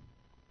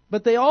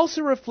 But they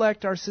also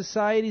reflect our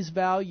society's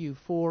value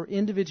for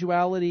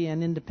individuality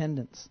and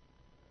independence.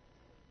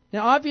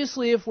 Now,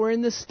 obviously, if we're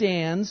in the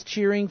stands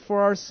cheering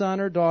for our son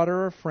or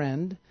daughter or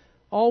friend,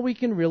 all we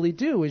can really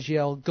do is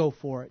yell, "Go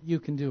for it. You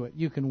can do it.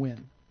 You can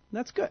win."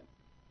 That's good.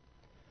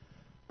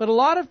 But a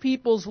lot of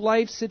people's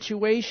life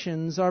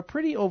situations are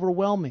pretty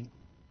overwhelming,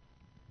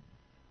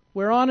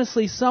 where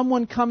honestly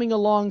someone coming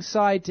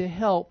alongside to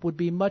help would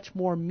be much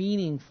more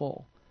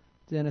meaningful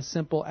than a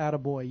simple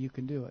 "attaboy, you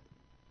can do it."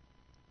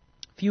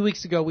 A few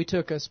weeks ago, we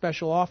took a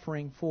special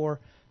offering for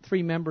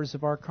 3 members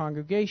of our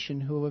congregation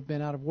who have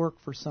been out of work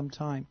for some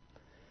time.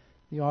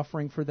 The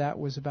offering for that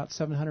was about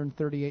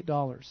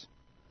 $738.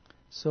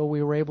 So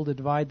we were able to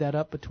divide that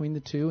up between the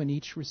two, and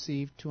each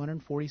received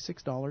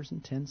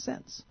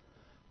 $246.10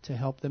 to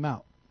help them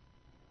out.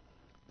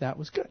 That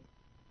was good.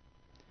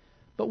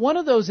 But one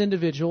of those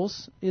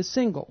individuals is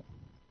single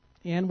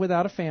and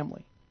without a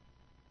family.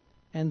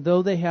 And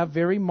though they have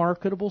very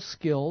marketable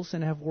skills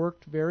and have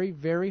worked very,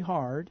 very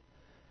hard,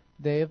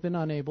 they have been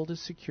unable to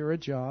secure a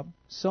job,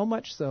 so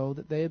much so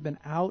that they have been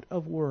out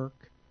of work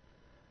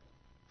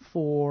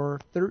for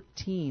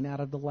 13 out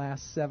of the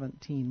last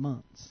 17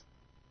 months.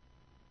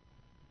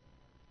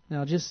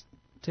 Now, just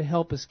to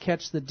help us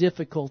catch the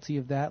difficulty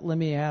of that, let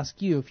me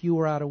ask you, if you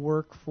were out of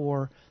work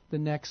for the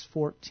next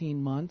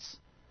 14 months,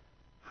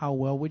 how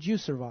well would you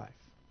survive?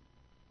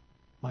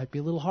 Might be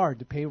a little hard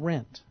to pay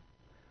rent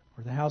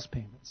or the house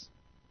payments.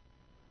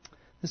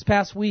 This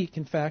past week,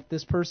 in fact,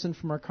 this person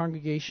from our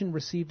congregation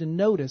received a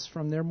notice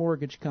from their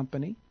mortgage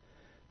company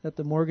that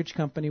the mortgage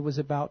company was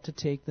about to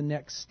take the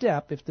next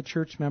step if the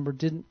church member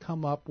didn't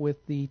come up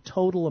with the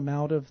total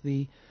amount of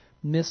the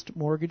missed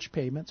mortgage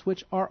payments,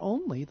 which are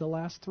only the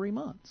last 3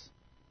 months.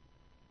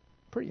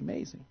 Pretty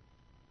amazing.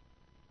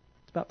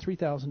 It's about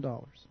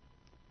 $3,000.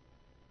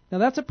 Now,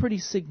 that's a pretty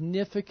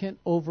significant,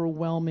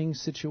 overwhelming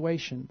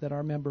situation that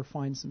our member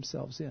finds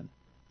themselves in.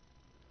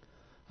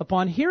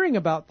 Upon hearing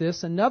about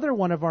this, another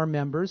one of our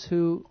members,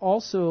 who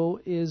also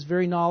is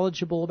very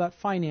knowledgeable about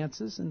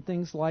finances and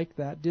things like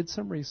that, did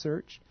some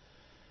research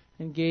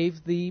and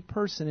gave the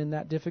person in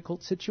that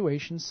difficult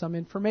situation some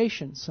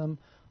information, some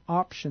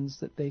options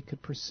that they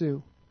could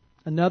pursue.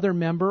 Another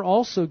member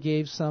also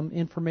gave some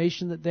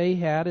information that they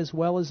had, as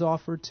well as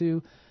offered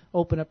to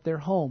open up their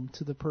home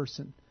to the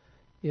person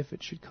if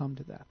it should come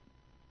to that.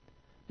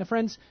 Now,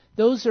 friends,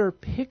 those are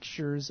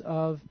pictures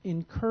of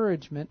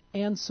encouragement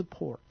and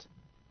support.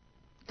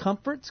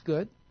 Comfort's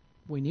good.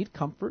 We need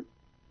comfort.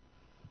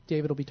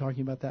 David will be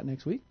talking about that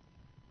next week.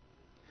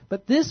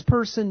 But this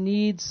person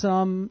needs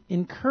some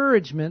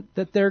encouragement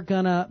that they're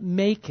going to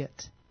make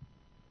it,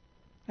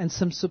 and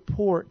some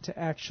support to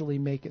actually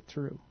make it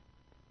through.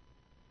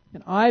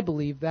 And I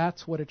believe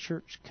that's what a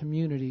church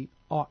community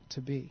ought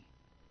to be,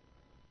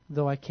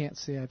 though I can't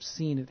say I've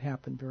seen it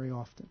happen very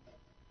often.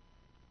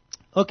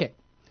 Okay,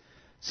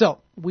 so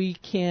we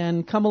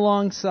can come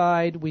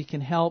alongside, we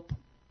can help.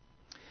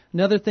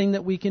 Another thing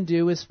that we can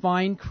do is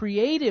find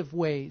creative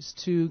ways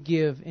to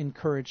give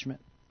encouragement.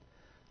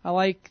 I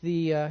like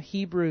the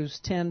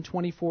Hebrews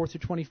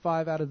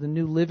 10:24-25 out of the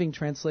New Living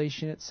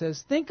Translation. It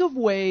says, "Think of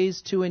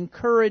ways to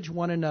encourage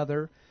one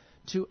another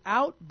to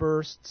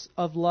outbursts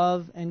of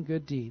love and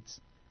good deeds.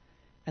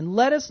 And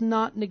let us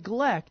not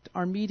neglect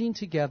our meeting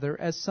together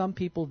as some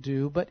people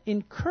do, but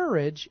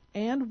encourage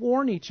and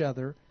warn each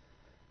other,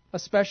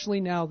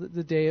 especially now that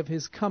the day of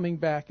His coming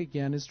back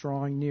again is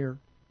drawing near."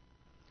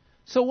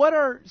 So what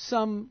are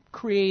some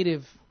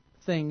creative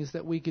things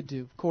that we could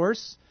do? Of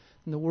course,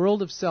 in the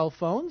world of cell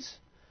phones,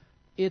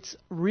 it's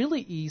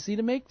really easy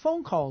to make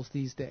phone calls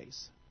these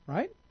days,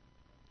 right?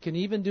 You can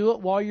even do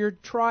it while you're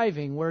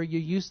driving, where you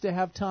used to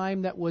have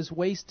time that was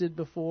wasted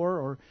before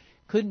or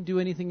couldn't do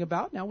anything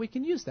about. Now we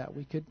can use that.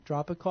 We could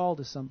drop a call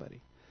to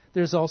somebody.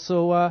 There's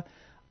also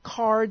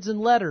cards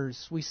and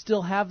letters. We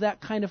still have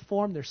that kind of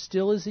form. There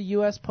still is a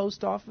U.S.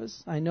 post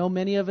office. I know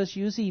many of us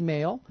use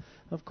email,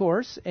 of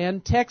course,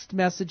 and text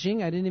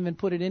messaging. I didn't even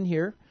put it in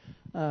here.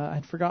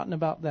 I'd forgotten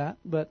about that,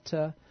 but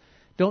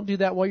don't do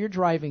that while you're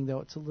driving,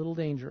 though. It's a little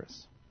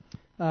dangerous.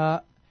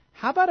 How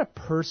about a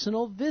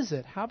personal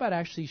visit? How about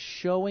actually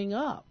showing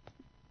up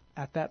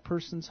at that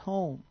person's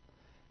home?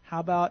 How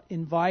about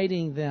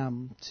inviting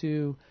them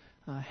to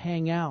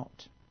hang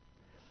out?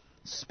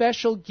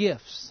 Special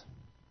gifts.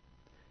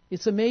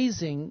 It's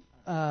amazing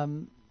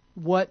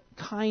what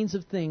kinds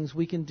of things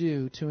we can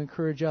do to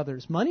encourage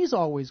others. Money's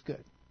always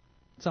good.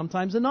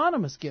 Sometimes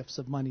anonymous gifts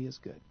of money is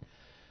good.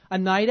 A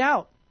night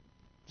out.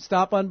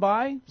 Stop on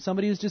by.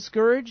 Somebody who's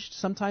discouraged.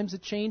 Sometimes a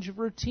change of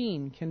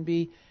routine can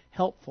be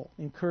helpful,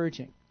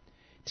 encouraging.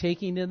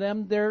 Taking to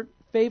them their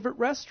favorite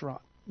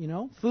restaurant.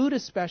 Food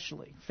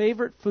especially.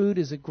 Favorite food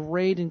is a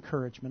great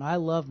encouragement. I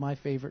love my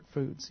favorite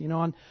foods. On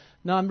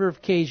a number of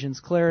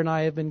occasions, Claire and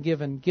I have been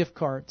given gift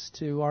cards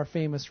to our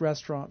famous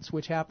restaurants,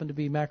 which happen to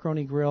be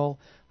Macaroni Grill,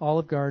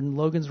 Olive Garden,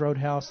 Logan's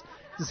Roadhouse,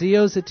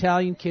 Zio's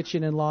Italian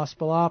Kitchen, and Los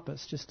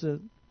Palapas, just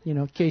to,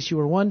 in case you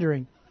were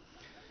wondering.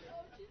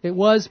 It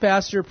was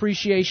Pastor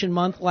Appreciation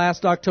Month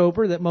last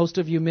October that most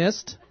of you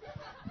missed.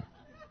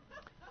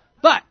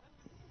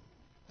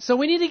 So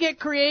we need to get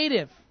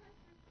creative.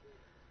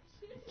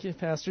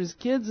 Pastors'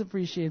 kids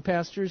appreciate,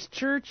 pastors'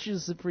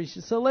 churches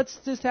appreciate. So let's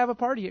just have a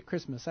party at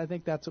Christmas. I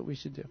think that's what we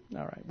should do.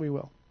 All right, we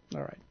will.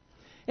 All right.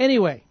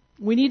 Anyway,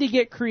 we need to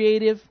get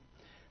creative.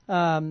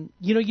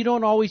 You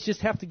don't always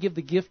just have to give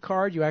the gift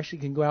card. You actually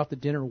can go out to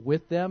dinner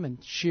with them and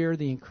share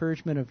the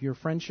encouragement of your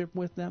friendship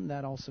with them.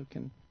 That also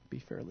can be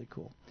fairly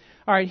cool.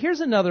 All right,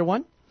 here's another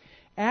one.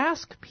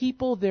 Ask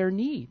people their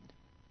need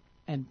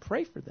and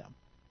pray for them.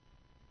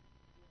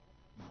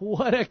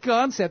 What a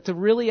concept to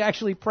really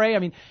actually pray. I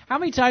mean, how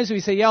many times do we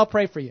say, I'll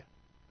pray for you?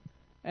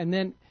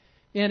 And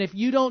if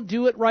you don't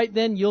do it right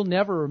then, you'll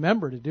never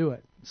remember to do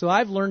it. So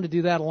I've learned to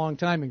do that a long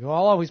time ago.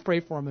 I'll always pray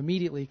for them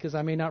immediately because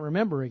I may not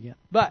remember again.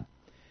 But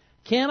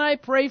can I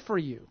pray for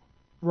you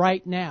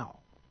right now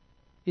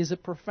is a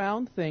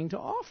profound thing to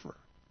offer.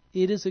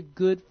 It is a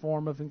good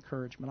form of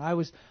encouragement. I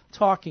was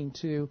talking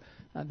to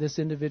this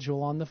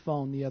individual on the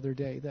phone the other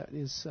day that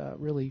is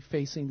really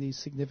facing these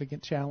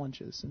significant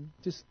challenges. And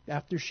just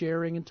after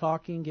sharing and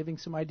talking, giving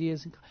some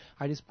ideas,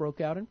 I just broke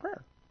out in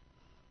prayer.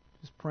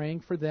 Just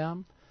praying for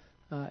them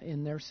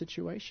in their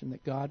situation,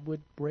 that God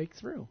would break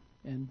through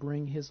and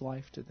bring His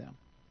life to them.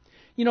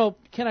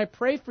 Can I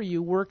pray for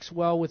you works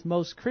well with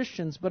most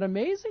Christians, but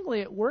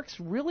amazingly it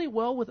works really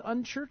well with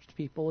unchurched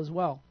people as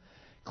well.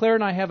 Claire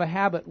and I have a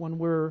habit when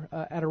we're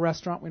at a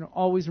restaurant. We don't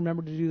always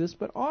remember to do this,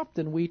 but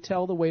often we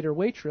tell the waiter or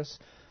waitress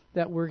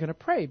that we're going to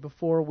pray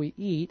before we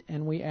eat,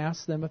 and we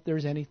ask them if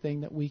there's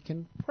anything that we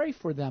can pray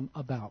for them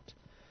about.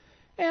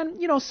 And,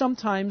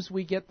 sometimes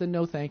we get the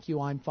no thank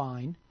you, I'm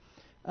fine.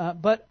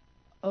 But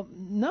a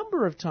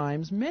number of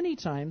times, many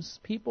times,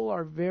 people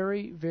are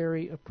very,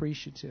 very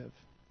appreciative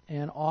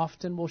and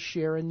often will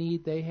share a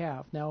need they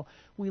have. Now,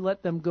 we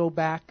let them go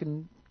back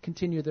and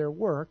continue their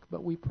work,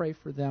 but we pray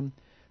for them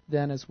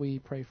then as we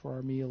pray for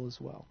our meal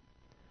as well.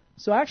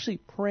 So actually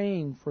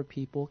praying for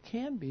people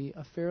can be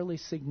a fairly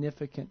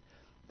significant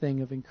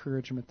thing of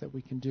encouragement that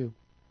we can do.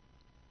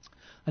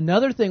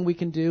 Another thing we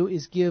can do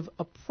is give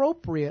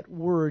appropriate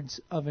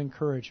words of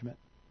encouragement.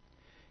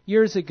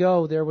 Years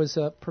ago, there was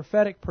a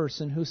prophetic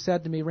person who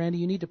said to me, Randy,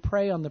 you need to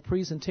pray on the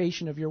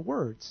presentation of your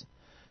words.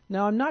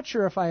 Now, I'm not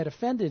sure if I had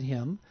offended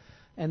him,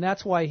 and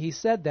that's why he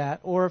said that,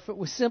 or if it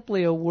was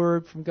simply a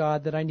word from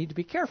God that I need to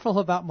be careful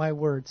about my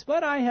words.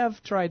 But I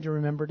have tried to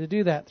remember to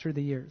do that through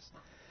the years.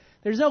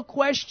 There's no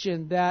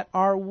question that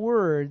our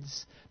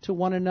words to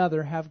one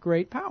another have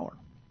great power.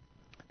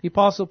 The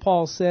Apostle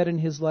Paul said in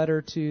his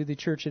letter to the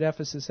church at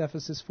Ephesus,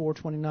 Ephesus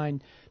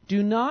 4:29,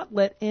 do not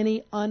let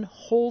any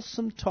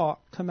unwholesome talk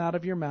come out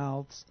of your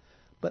mouths,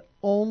 but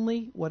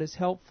only what is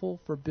helpful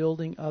for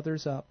building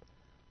others up,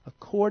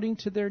 according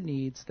to their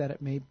needs, that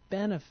it may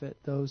benefit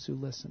those who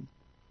listen.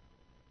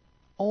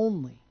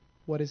 Only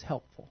what is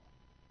helpful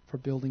for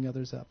building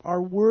others up.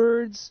 Our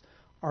words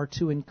are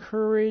to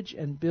encourage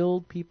and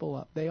build people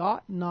up. They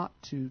ought not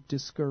to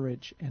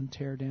discourage and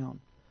tear down.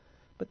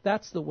 But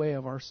that's the way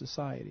of our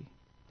society.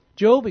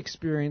 Job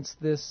experienced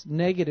this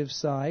negative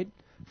side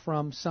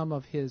from some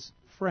of his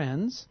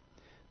friends.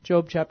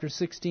 Job chapter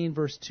 16,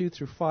 verse 2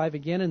 through 5,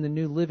 again in the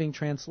New Living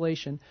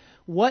Translation.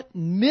 What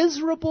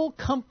miserable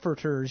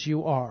comforters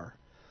you are!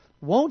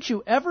 Won't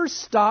you ever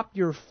stop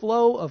your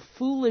flow of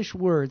foolish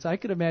words? I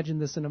could imagine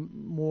this in a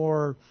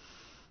more,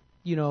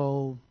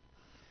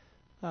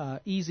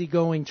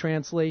 easygoing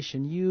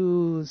translation.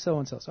 You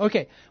so-and-so.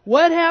 Okay.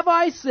 What have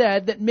I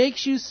said that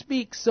makes you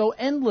speak so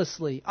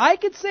endlessly? I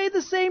could say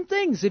the same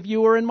things if you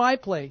were in my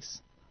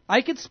place.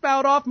 I could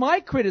spout off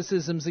my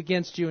criticisms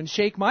against you and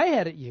shake my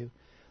head at you.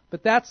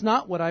 But that's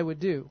not what I would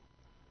do.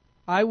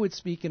 I would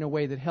speak in a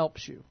way that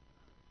helps you.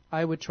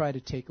 I would try to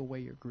take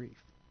away your grief.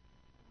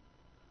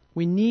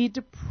 We need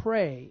to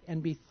pray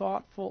and be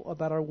thoughtful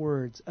about our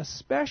words,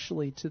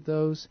 especially to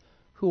those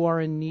who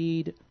are in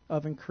need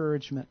of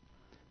encouragement.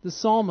 The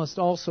psalmist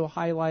also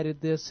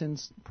highlighted this in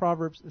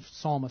Proverbs.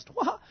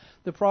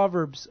 The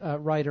Proverbs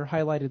writer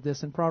highlighted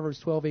this in Proverbs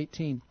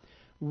 12:18.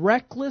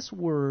 Reckless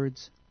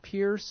words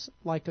pierce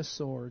like a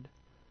sword,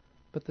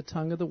 but the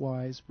tongue of the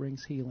wise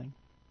brings healing.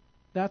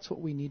 That's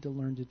what we need to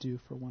learn to do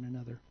for one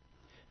another.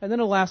 And then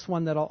a last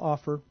one that I'll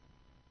offer.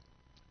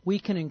 We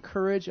can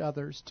encourage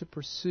others to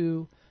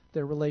pursue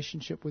their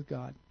relationship with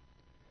God.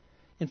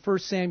 In 1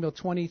 Samuel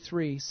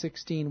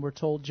 23:16, we're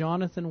told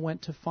Jonathan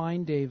went to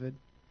find David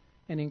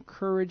and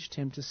encouraged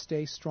him to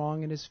stay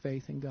strong in his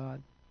faith in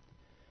God.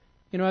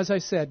 You know, as I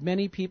said,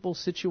 many people's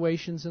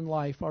situations in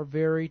life are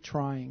very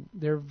trying.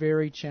 They're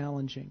very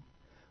challenging.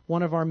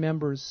 One of our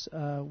members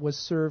was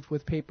served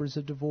with papers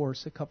of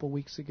divorce a couple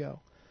weeks ago.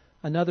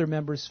 Another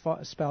member's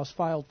spouse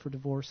filed for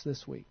divorce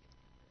this week.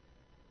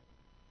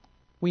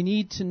 We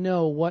need to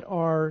know what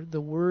are the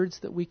words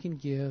that we can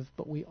give,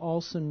 but we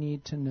also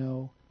need to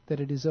know that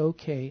it is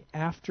okay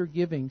after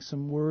giving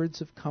some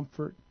words of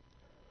comfort.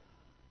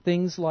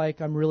 Things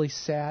like, I'm really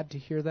sad to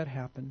hear that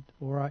happened,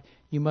 or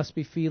you must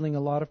be feeling a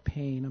lot of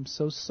pain. I'm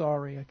so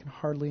sorry. I can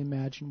hardly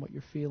imagine what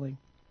you're feeling.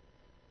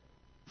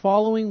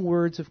 Following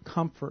words of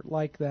comfort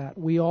like that,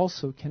 we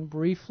also can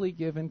briefly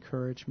give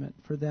encouragement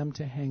for them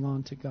to hang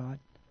on to God.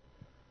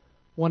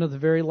 One of the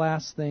very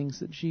last things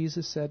that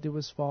Jesus said to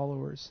his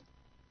followers,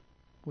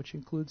 which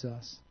includes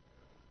us,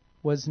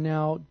 was,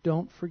 now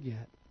don't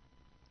forget,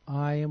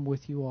 I am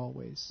with you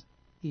always,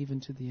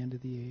 even to the end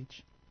of the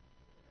age.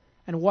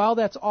 And while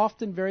that's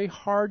often very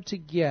hard to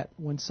get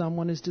when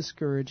someone is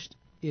discouraged,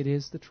 it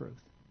is the truth.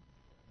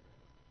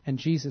 And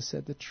Jesus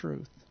said the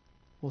truth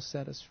will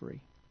set us free.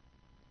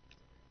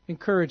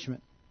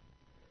 Encouragement.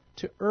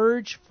 To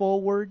urge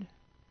forward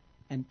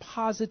and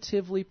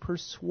positively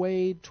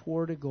persuade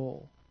toward a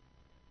goal.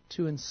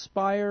 To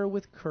inspire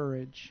with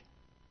courage,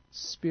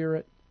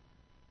 spirit,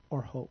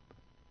 or hope.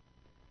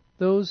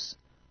 Those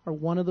are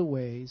one of the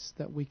ways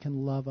that we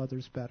can love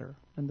others better,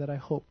 and that I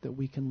hope that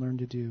we can learn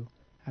to do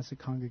as a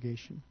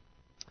congregation.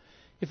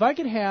 If I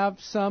could have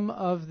some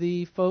of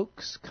the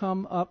folks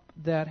come up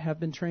that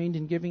have been trained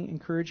in giving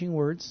encouraging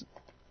words,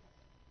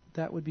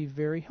 that would be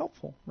very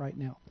helpful right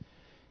now.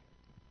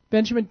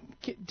 Benjamin,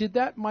 did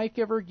that mic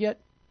ever get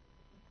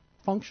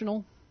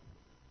functional?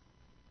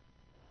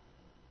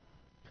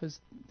 Because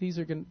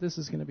this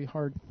is going to be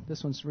hard.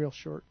 This one's real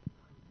short.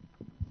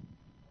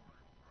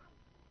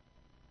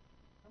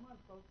 Come on,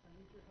 folks, I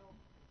need your help.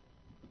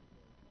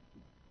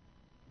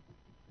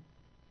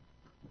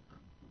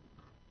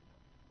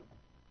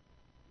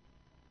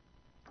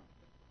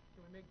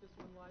 Can we make this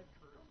one live,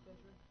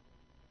 Benjamin?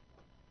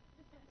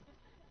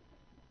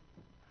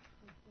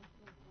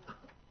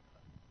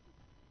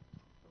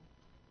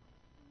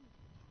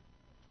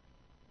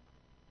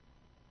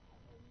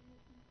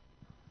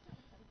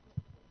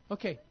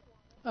 Okay.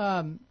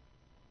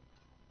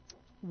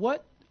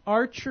 What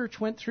our church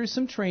went through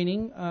some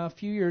training a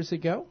few years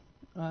ago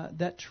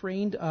that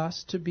trained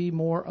us to be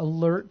more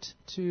alert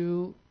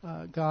to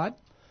God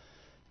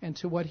and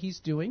to what He's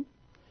doing,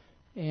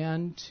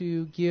 and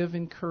to give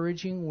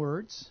encouraging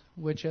words,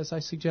 which, as I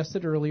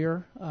suggested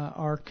earlier,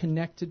 are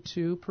connected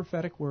to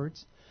prophetic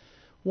words.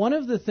 One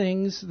of the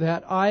things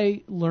that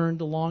I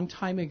learned a long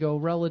time ago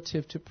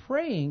relative to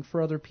praying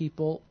for other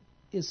people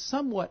is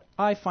somewhat,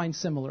 I find,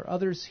 similar.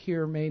 Others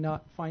here may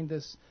not find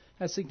this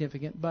as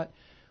significant, but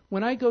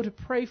when I go to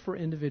pray for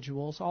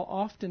individuals, I'll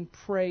often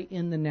pray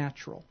in the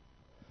natural.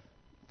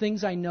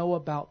 Things I know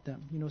about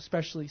them,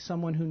 especially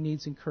someone who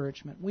needs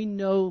encouragement. We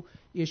know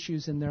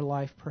issues in their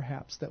life,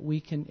 perhaps, that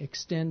we can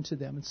extend to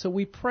them. And so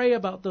we pray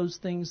about those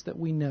things that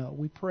we know.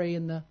 We pray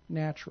in the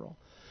natural.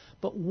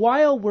 But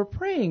while we're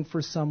praying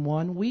for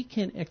someone, we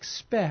can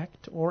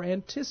expect or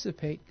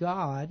anticipate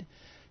God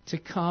to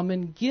come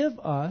and give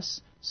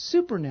us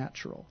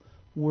supernatural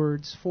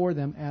words for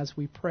them as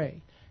we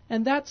pray.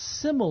 And that's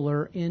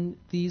similar in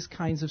these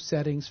kinds of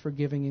settings for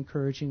giving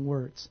encouraging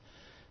words.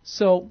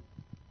 So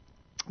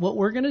what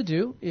we're going to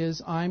do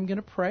is I'm going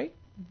to pray,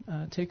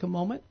 take a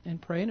moment and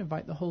pray and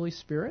invite the Holy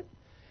Spirit.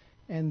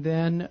 And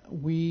then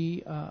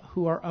we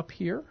who are up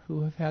here,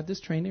 who have had this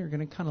training, are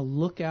going to kind of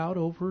look out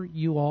over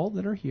you all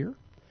that are here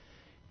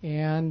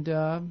and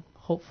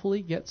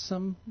hopefully get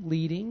some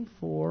leading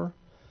for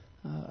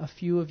a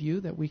few of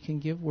you that we can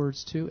give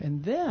words to.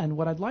 And then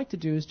what I'd like to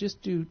do is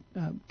just do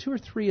 2 or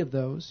 3 of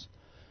those.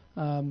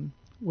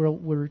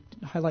 We'll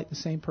highlight the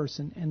same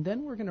person. And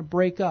then we're going to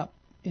break up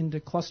into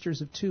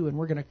clusters of 2, and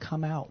we're going to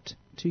come out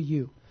to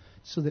you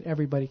so that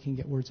everybody can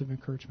get words of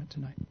encouragement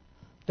tonight.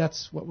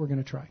 That's what we're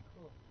going to try.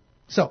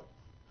 So,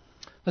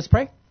 let's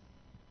pray.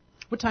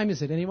 What time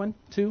is it? Anyone?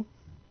 2?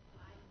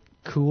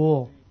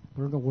 Cool.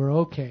 We're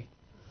okay.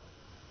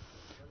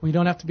 We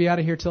don't have to be out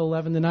of here till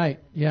 11 tonight.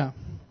 Yeah.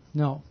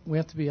 No, we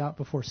have to be out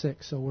before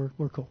 6, so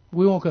we're cool.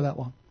 We won't go that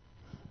long.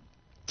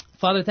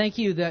 Father, thank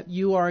you that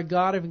you are a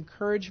God of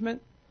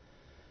encouragement,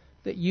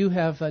 that you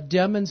have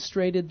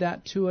demonstrated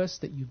that to us,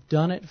 that you've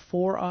done it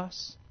for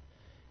us,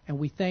 and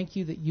we thank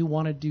you that you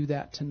want to do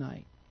that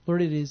tonight.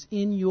 Lord, it is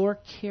in your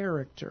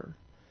character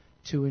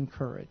to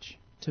encourage,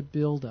 to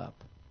build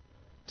up,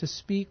 to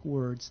speak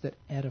words that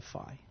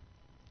edify.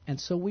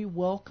 And so we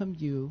welcome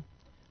you,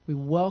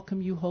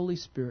 Holy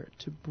Spirit,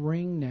 to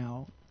bring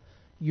now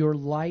your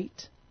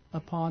light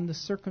upon the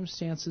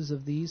circumstances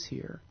of these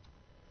here,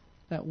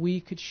 that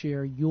we could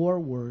share your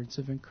words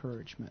of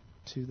encouragement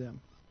to them.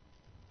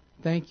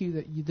 Thank you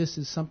that this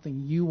is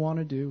something you want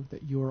to do,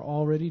 that you are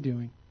already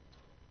doing.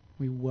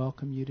 We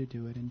welcome you to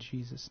do it in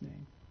Jesus'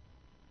 name.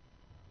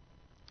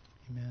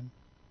 Amen.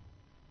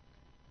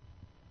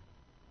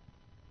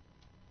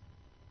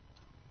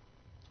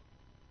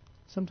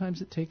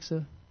 Sometimes it takes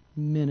a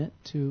minute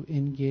to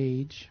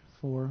engage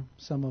for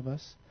some of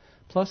us.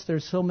 Plus,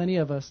 there's so many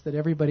of us that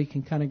everybody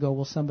can kind of go,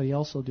 well, somebody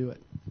else will do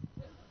it.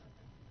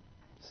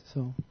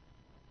 So,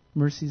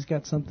 Mercy's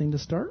got something to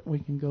start. We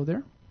can go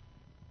there.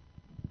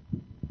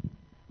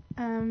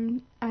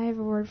 I have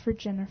a word for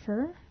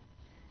Jennifer.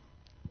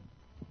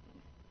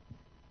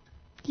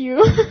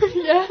 You?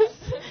 Yes.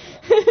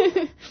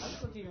 I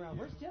was looking around.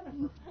 Where's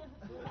Jennifer?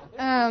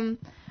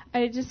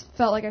 I just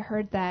felt like I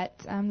heard that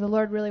the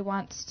Lord really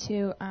wants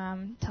to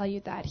tell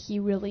you that He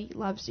really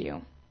loves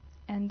you,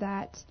 and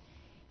that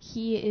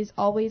He is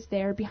always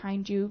there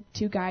behind you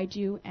to guide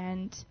you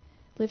and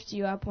lift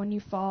you up when you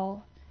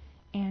fall,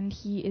 and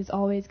He is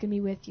always going to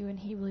be with you, and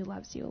He really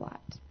loves you a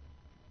lot.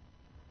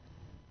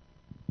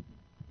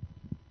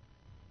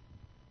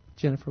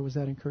 Jennifer, was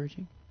that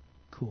encouraging?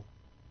 Cool.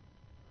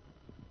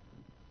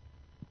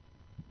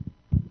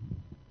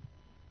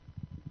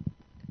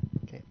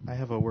 Okay, I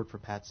have a word for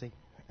Patsy,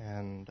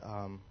 and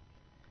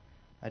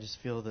I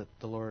just feel that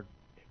the Lord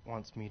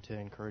wants me to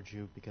encourage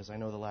you because I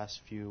know the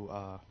last few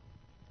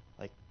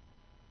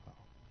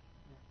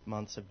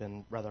months have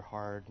been rather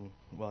hard, and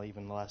well,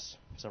 even the last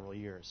several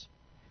years,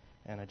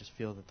 and I just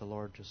feel that the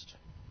Lord just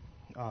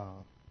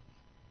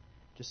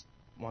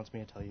wants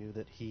me to tell you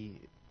that He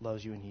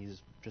loves you, and He's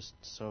just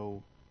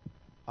so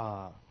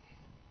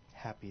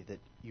happy that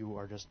you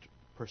are just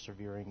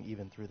persevering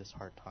even through this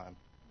hard time.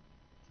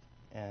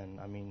 And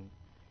I mean,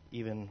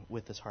 even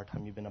with this hard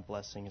time, you've been a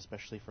blessing,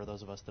 especially for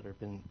those of us that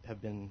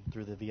have been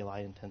through the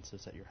VLI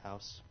intensives at your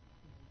house.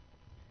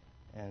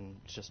 And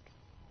it's just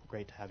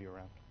great to have you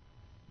around.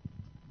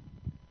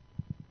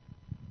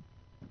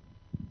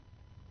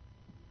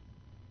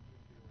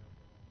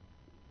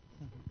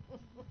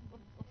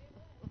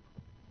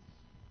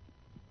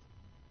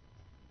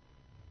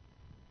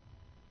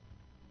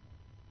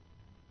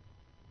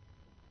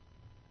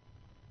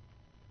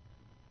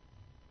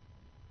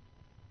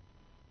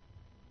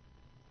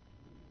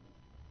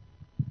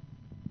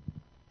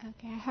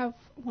 Okay, I have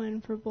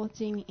one for both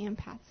Jamie and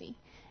Patsy.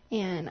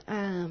 And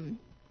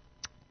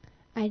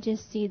I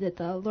just see that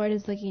the Lord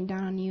is looking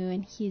down on you,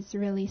 and He's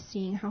really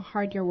seeing how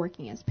hard you're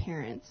working as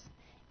parents.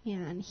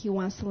 And He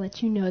wants to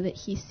let you know that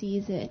He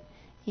sees it,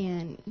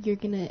 and you're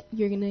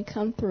gonna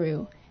come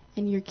through,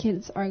 and your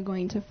kids are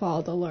going to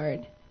follow the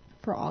Lord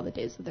for all the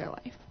days of their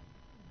life.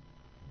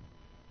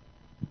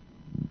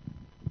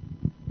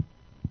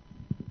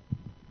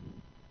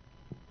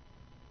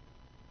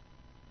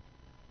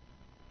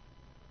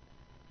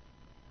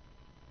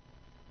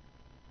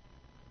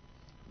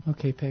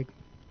 Okay, Peg.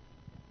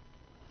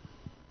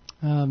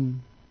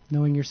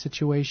 Knowing your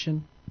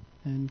situation,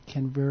 and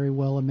can very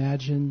well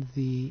imagine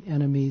the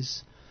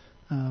enemy's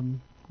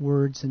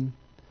words and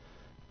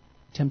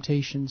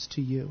temptations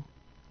to you.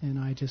 And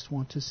I just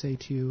want to say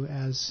to you,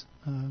 as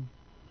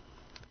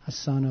a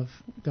son of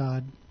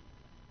God,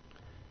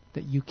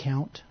 that you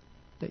count,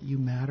 that you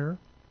matter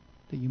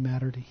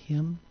to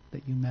Him,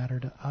 that you matter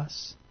to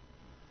us,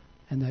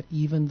 and that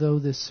even though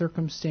this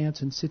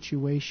circumstance and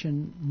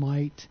situation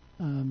might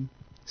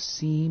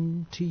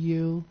seem to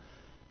you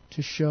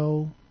to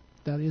show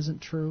that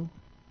isn't true,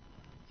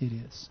 it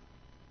is.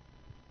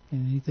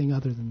 And anything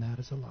other than that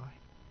is a lie.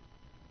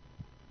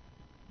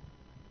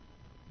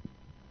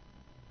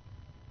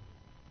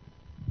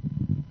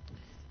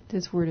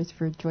 This word is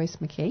for Joyce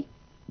McKay.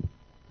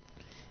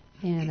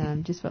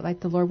 And just felt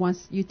like the Lord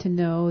wants you to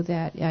know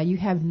that you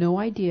have no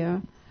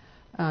idea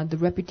the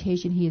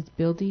reputation He is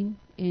building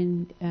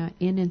in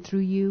and through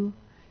you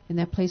in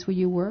that place where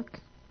you work.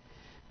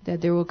 That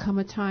there will come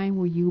a time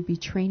where you will be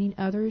training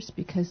others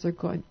because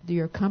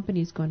your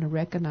company is going to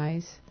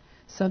recognize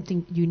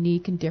something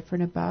unique and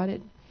different about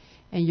it,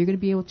 and you're going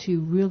to be able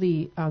to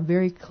really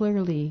very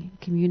clearly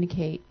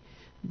communicate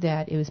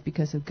that it was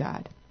because of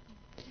God,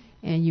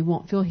 and you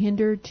won't feel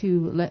hindered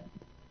to let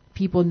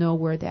people know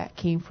where that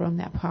came from,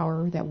 that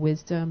power, that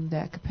wisdom,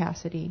 that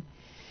capacity,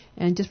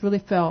 and just really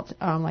felt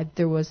like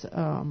there was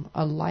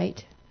a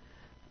light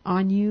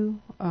on you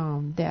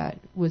that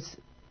was.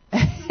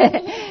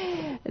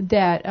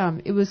 That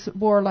it was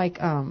more like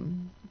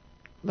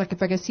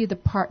if I could see the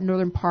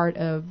northern part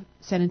of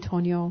San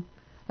Antonio,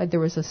 like there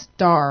was a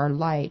star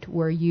light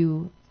where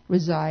you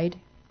reside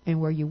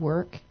and where you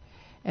work,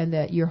 and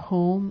that your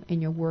home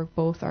and your work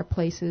both are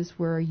places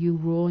where you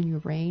rule and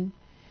you reign,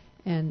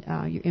 and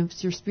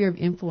your sphere of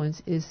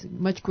influence is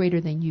much greater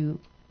than you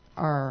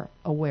are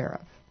aware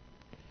of,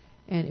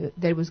 and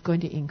that it was going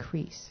to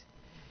increase.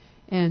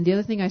 And the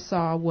other thing I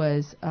saw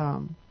was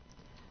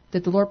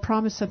that the Lord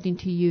promised something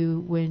to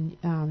you when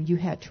you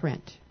had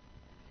Trent,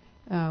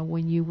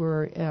 when you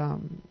were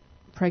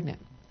pregnant.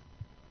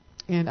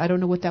 And I don't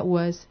know what that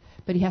was,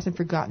 but He hasn't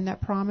forgotten that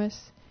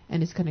promise.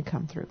 and it's going to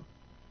come through.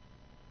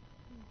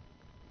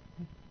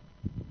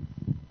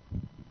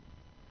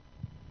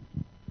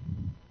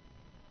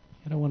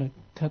 I don't want to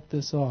cut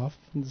this off,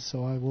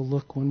 so I will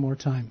look one more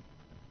time.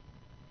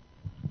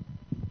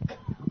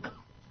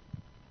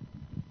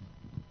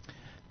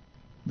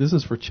 This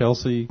is for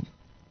Chelsea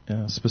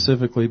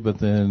specifically, but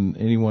then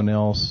anyone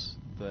else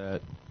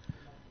that,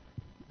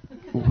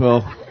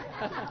 well,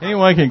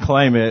 anyone can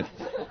claim it.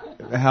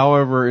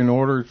 However, in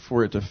order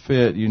for it to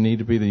fit, you need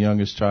to be the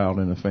youngest child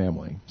in the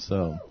family.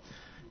 So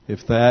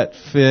if that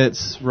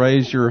fits,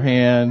 raise your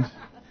hand.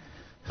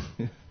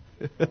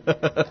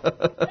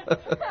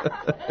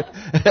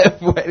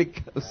 Way to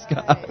go,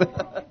 Scott.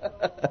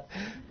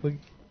 Let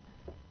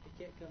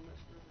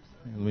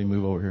me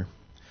move over here.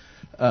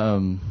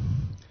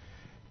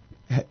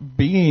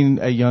 Being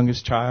a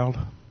youngest child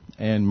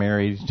and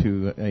married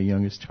to a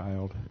youngest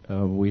child,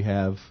 we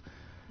have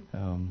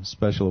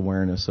special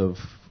awareness of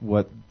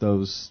what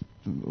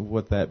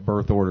that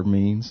birth order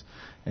means,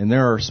 and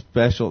there are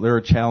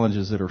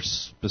challenges that are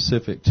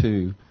specific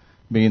to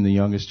being the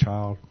youngest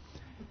child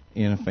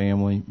in a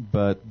family,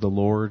 but the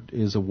Lord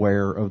is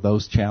aware of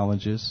those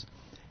challenges,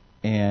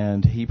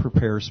 and He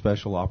prepares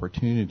special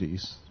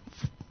opportunities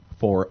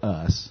for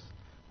us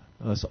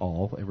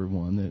all,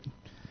 everyone that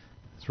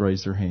has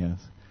raised their hands.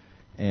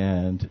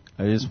 And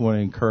I just want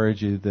to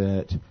encourage you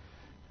that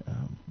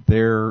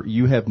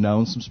you have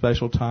known some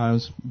special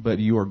times, but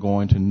you are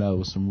going to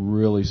know some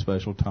really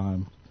special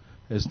time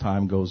as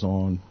time goes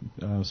on,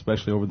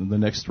 especially over the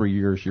next 3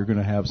 years. You're going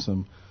to have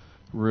some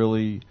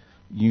really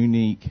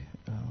unique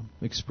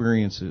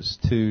experiences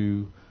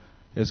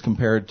as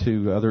compared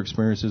to other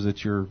experiences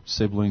that your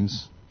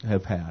siblings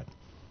have had.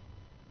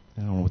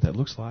 I don't know what that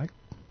looks like,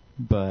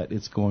 but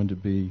it's going to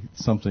be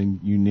something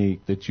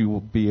unique that you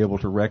will be able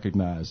to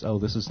recognize. Oh,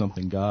 this is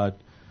something God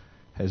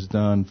has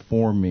done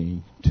for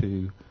me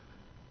to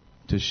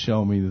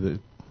show me that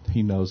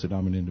He knows that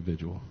I'm an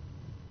individual.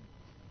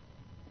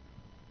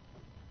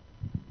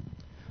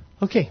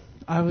 Okay,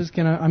 I'm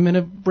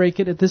gonna break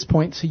it at this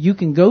point, so you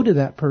can go to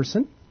that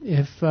person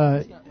if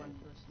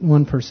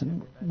one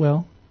person.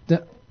 Well, all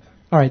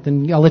right,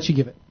 then I'll let you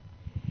give it.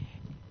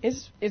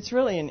 It's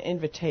really an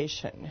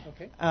invitation.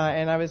 Okay.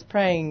 And I was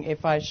praying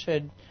if I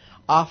should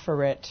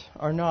offer it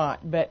or not.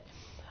 But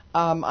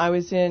I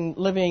was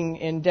living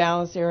in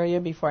Dallas area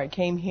before I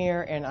came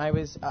here, and I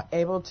was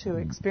able to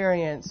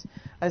experience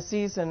a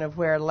season of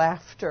where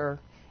laughter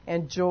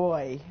and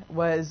joy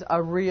was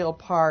a real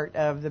part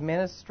of the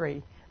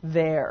ministry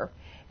there.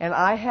 And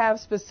I have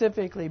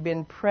specifically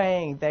been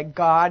praying that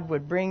God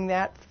would bring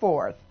that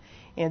forth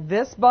in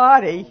this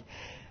body.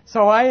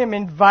 So I am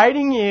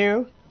inviting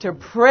you to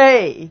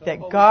pray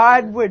that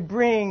God would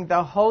bring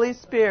the Holy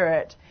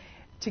Spirit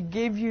to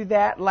give you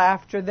that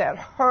laughter that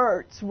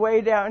hurts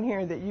way down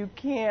here that you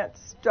can't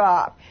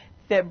stop,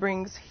 that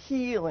brings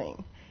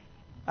healing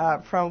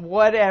from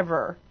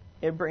whatever.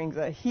 It brings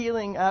a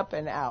healing up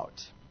and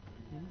out.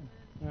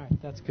 All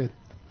right, that's good.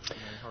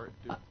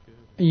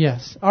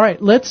 Yes. All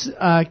right, let's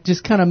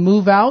just kind of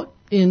move out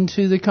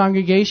into the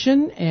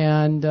congregation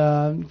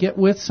and get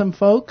with some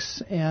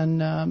folks.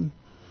 And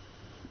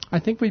I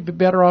think we'd be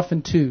better off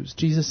in twos.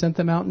 Jesus sent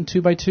them out in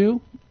 2 by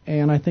 2,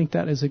 and I think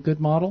that is a good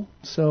model.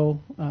 So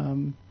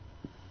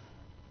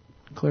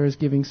Claire's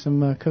giving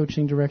some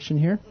coaching direction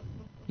here.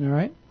 All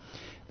right.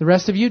 The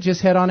rest of you,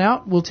 just head on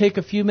out. We'll take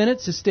a few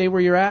minutes to stay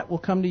where you're at. We'll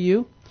come to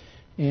you,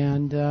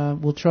 and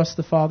we'll trust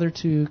the Father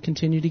to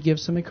continue to give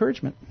some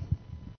encouragement.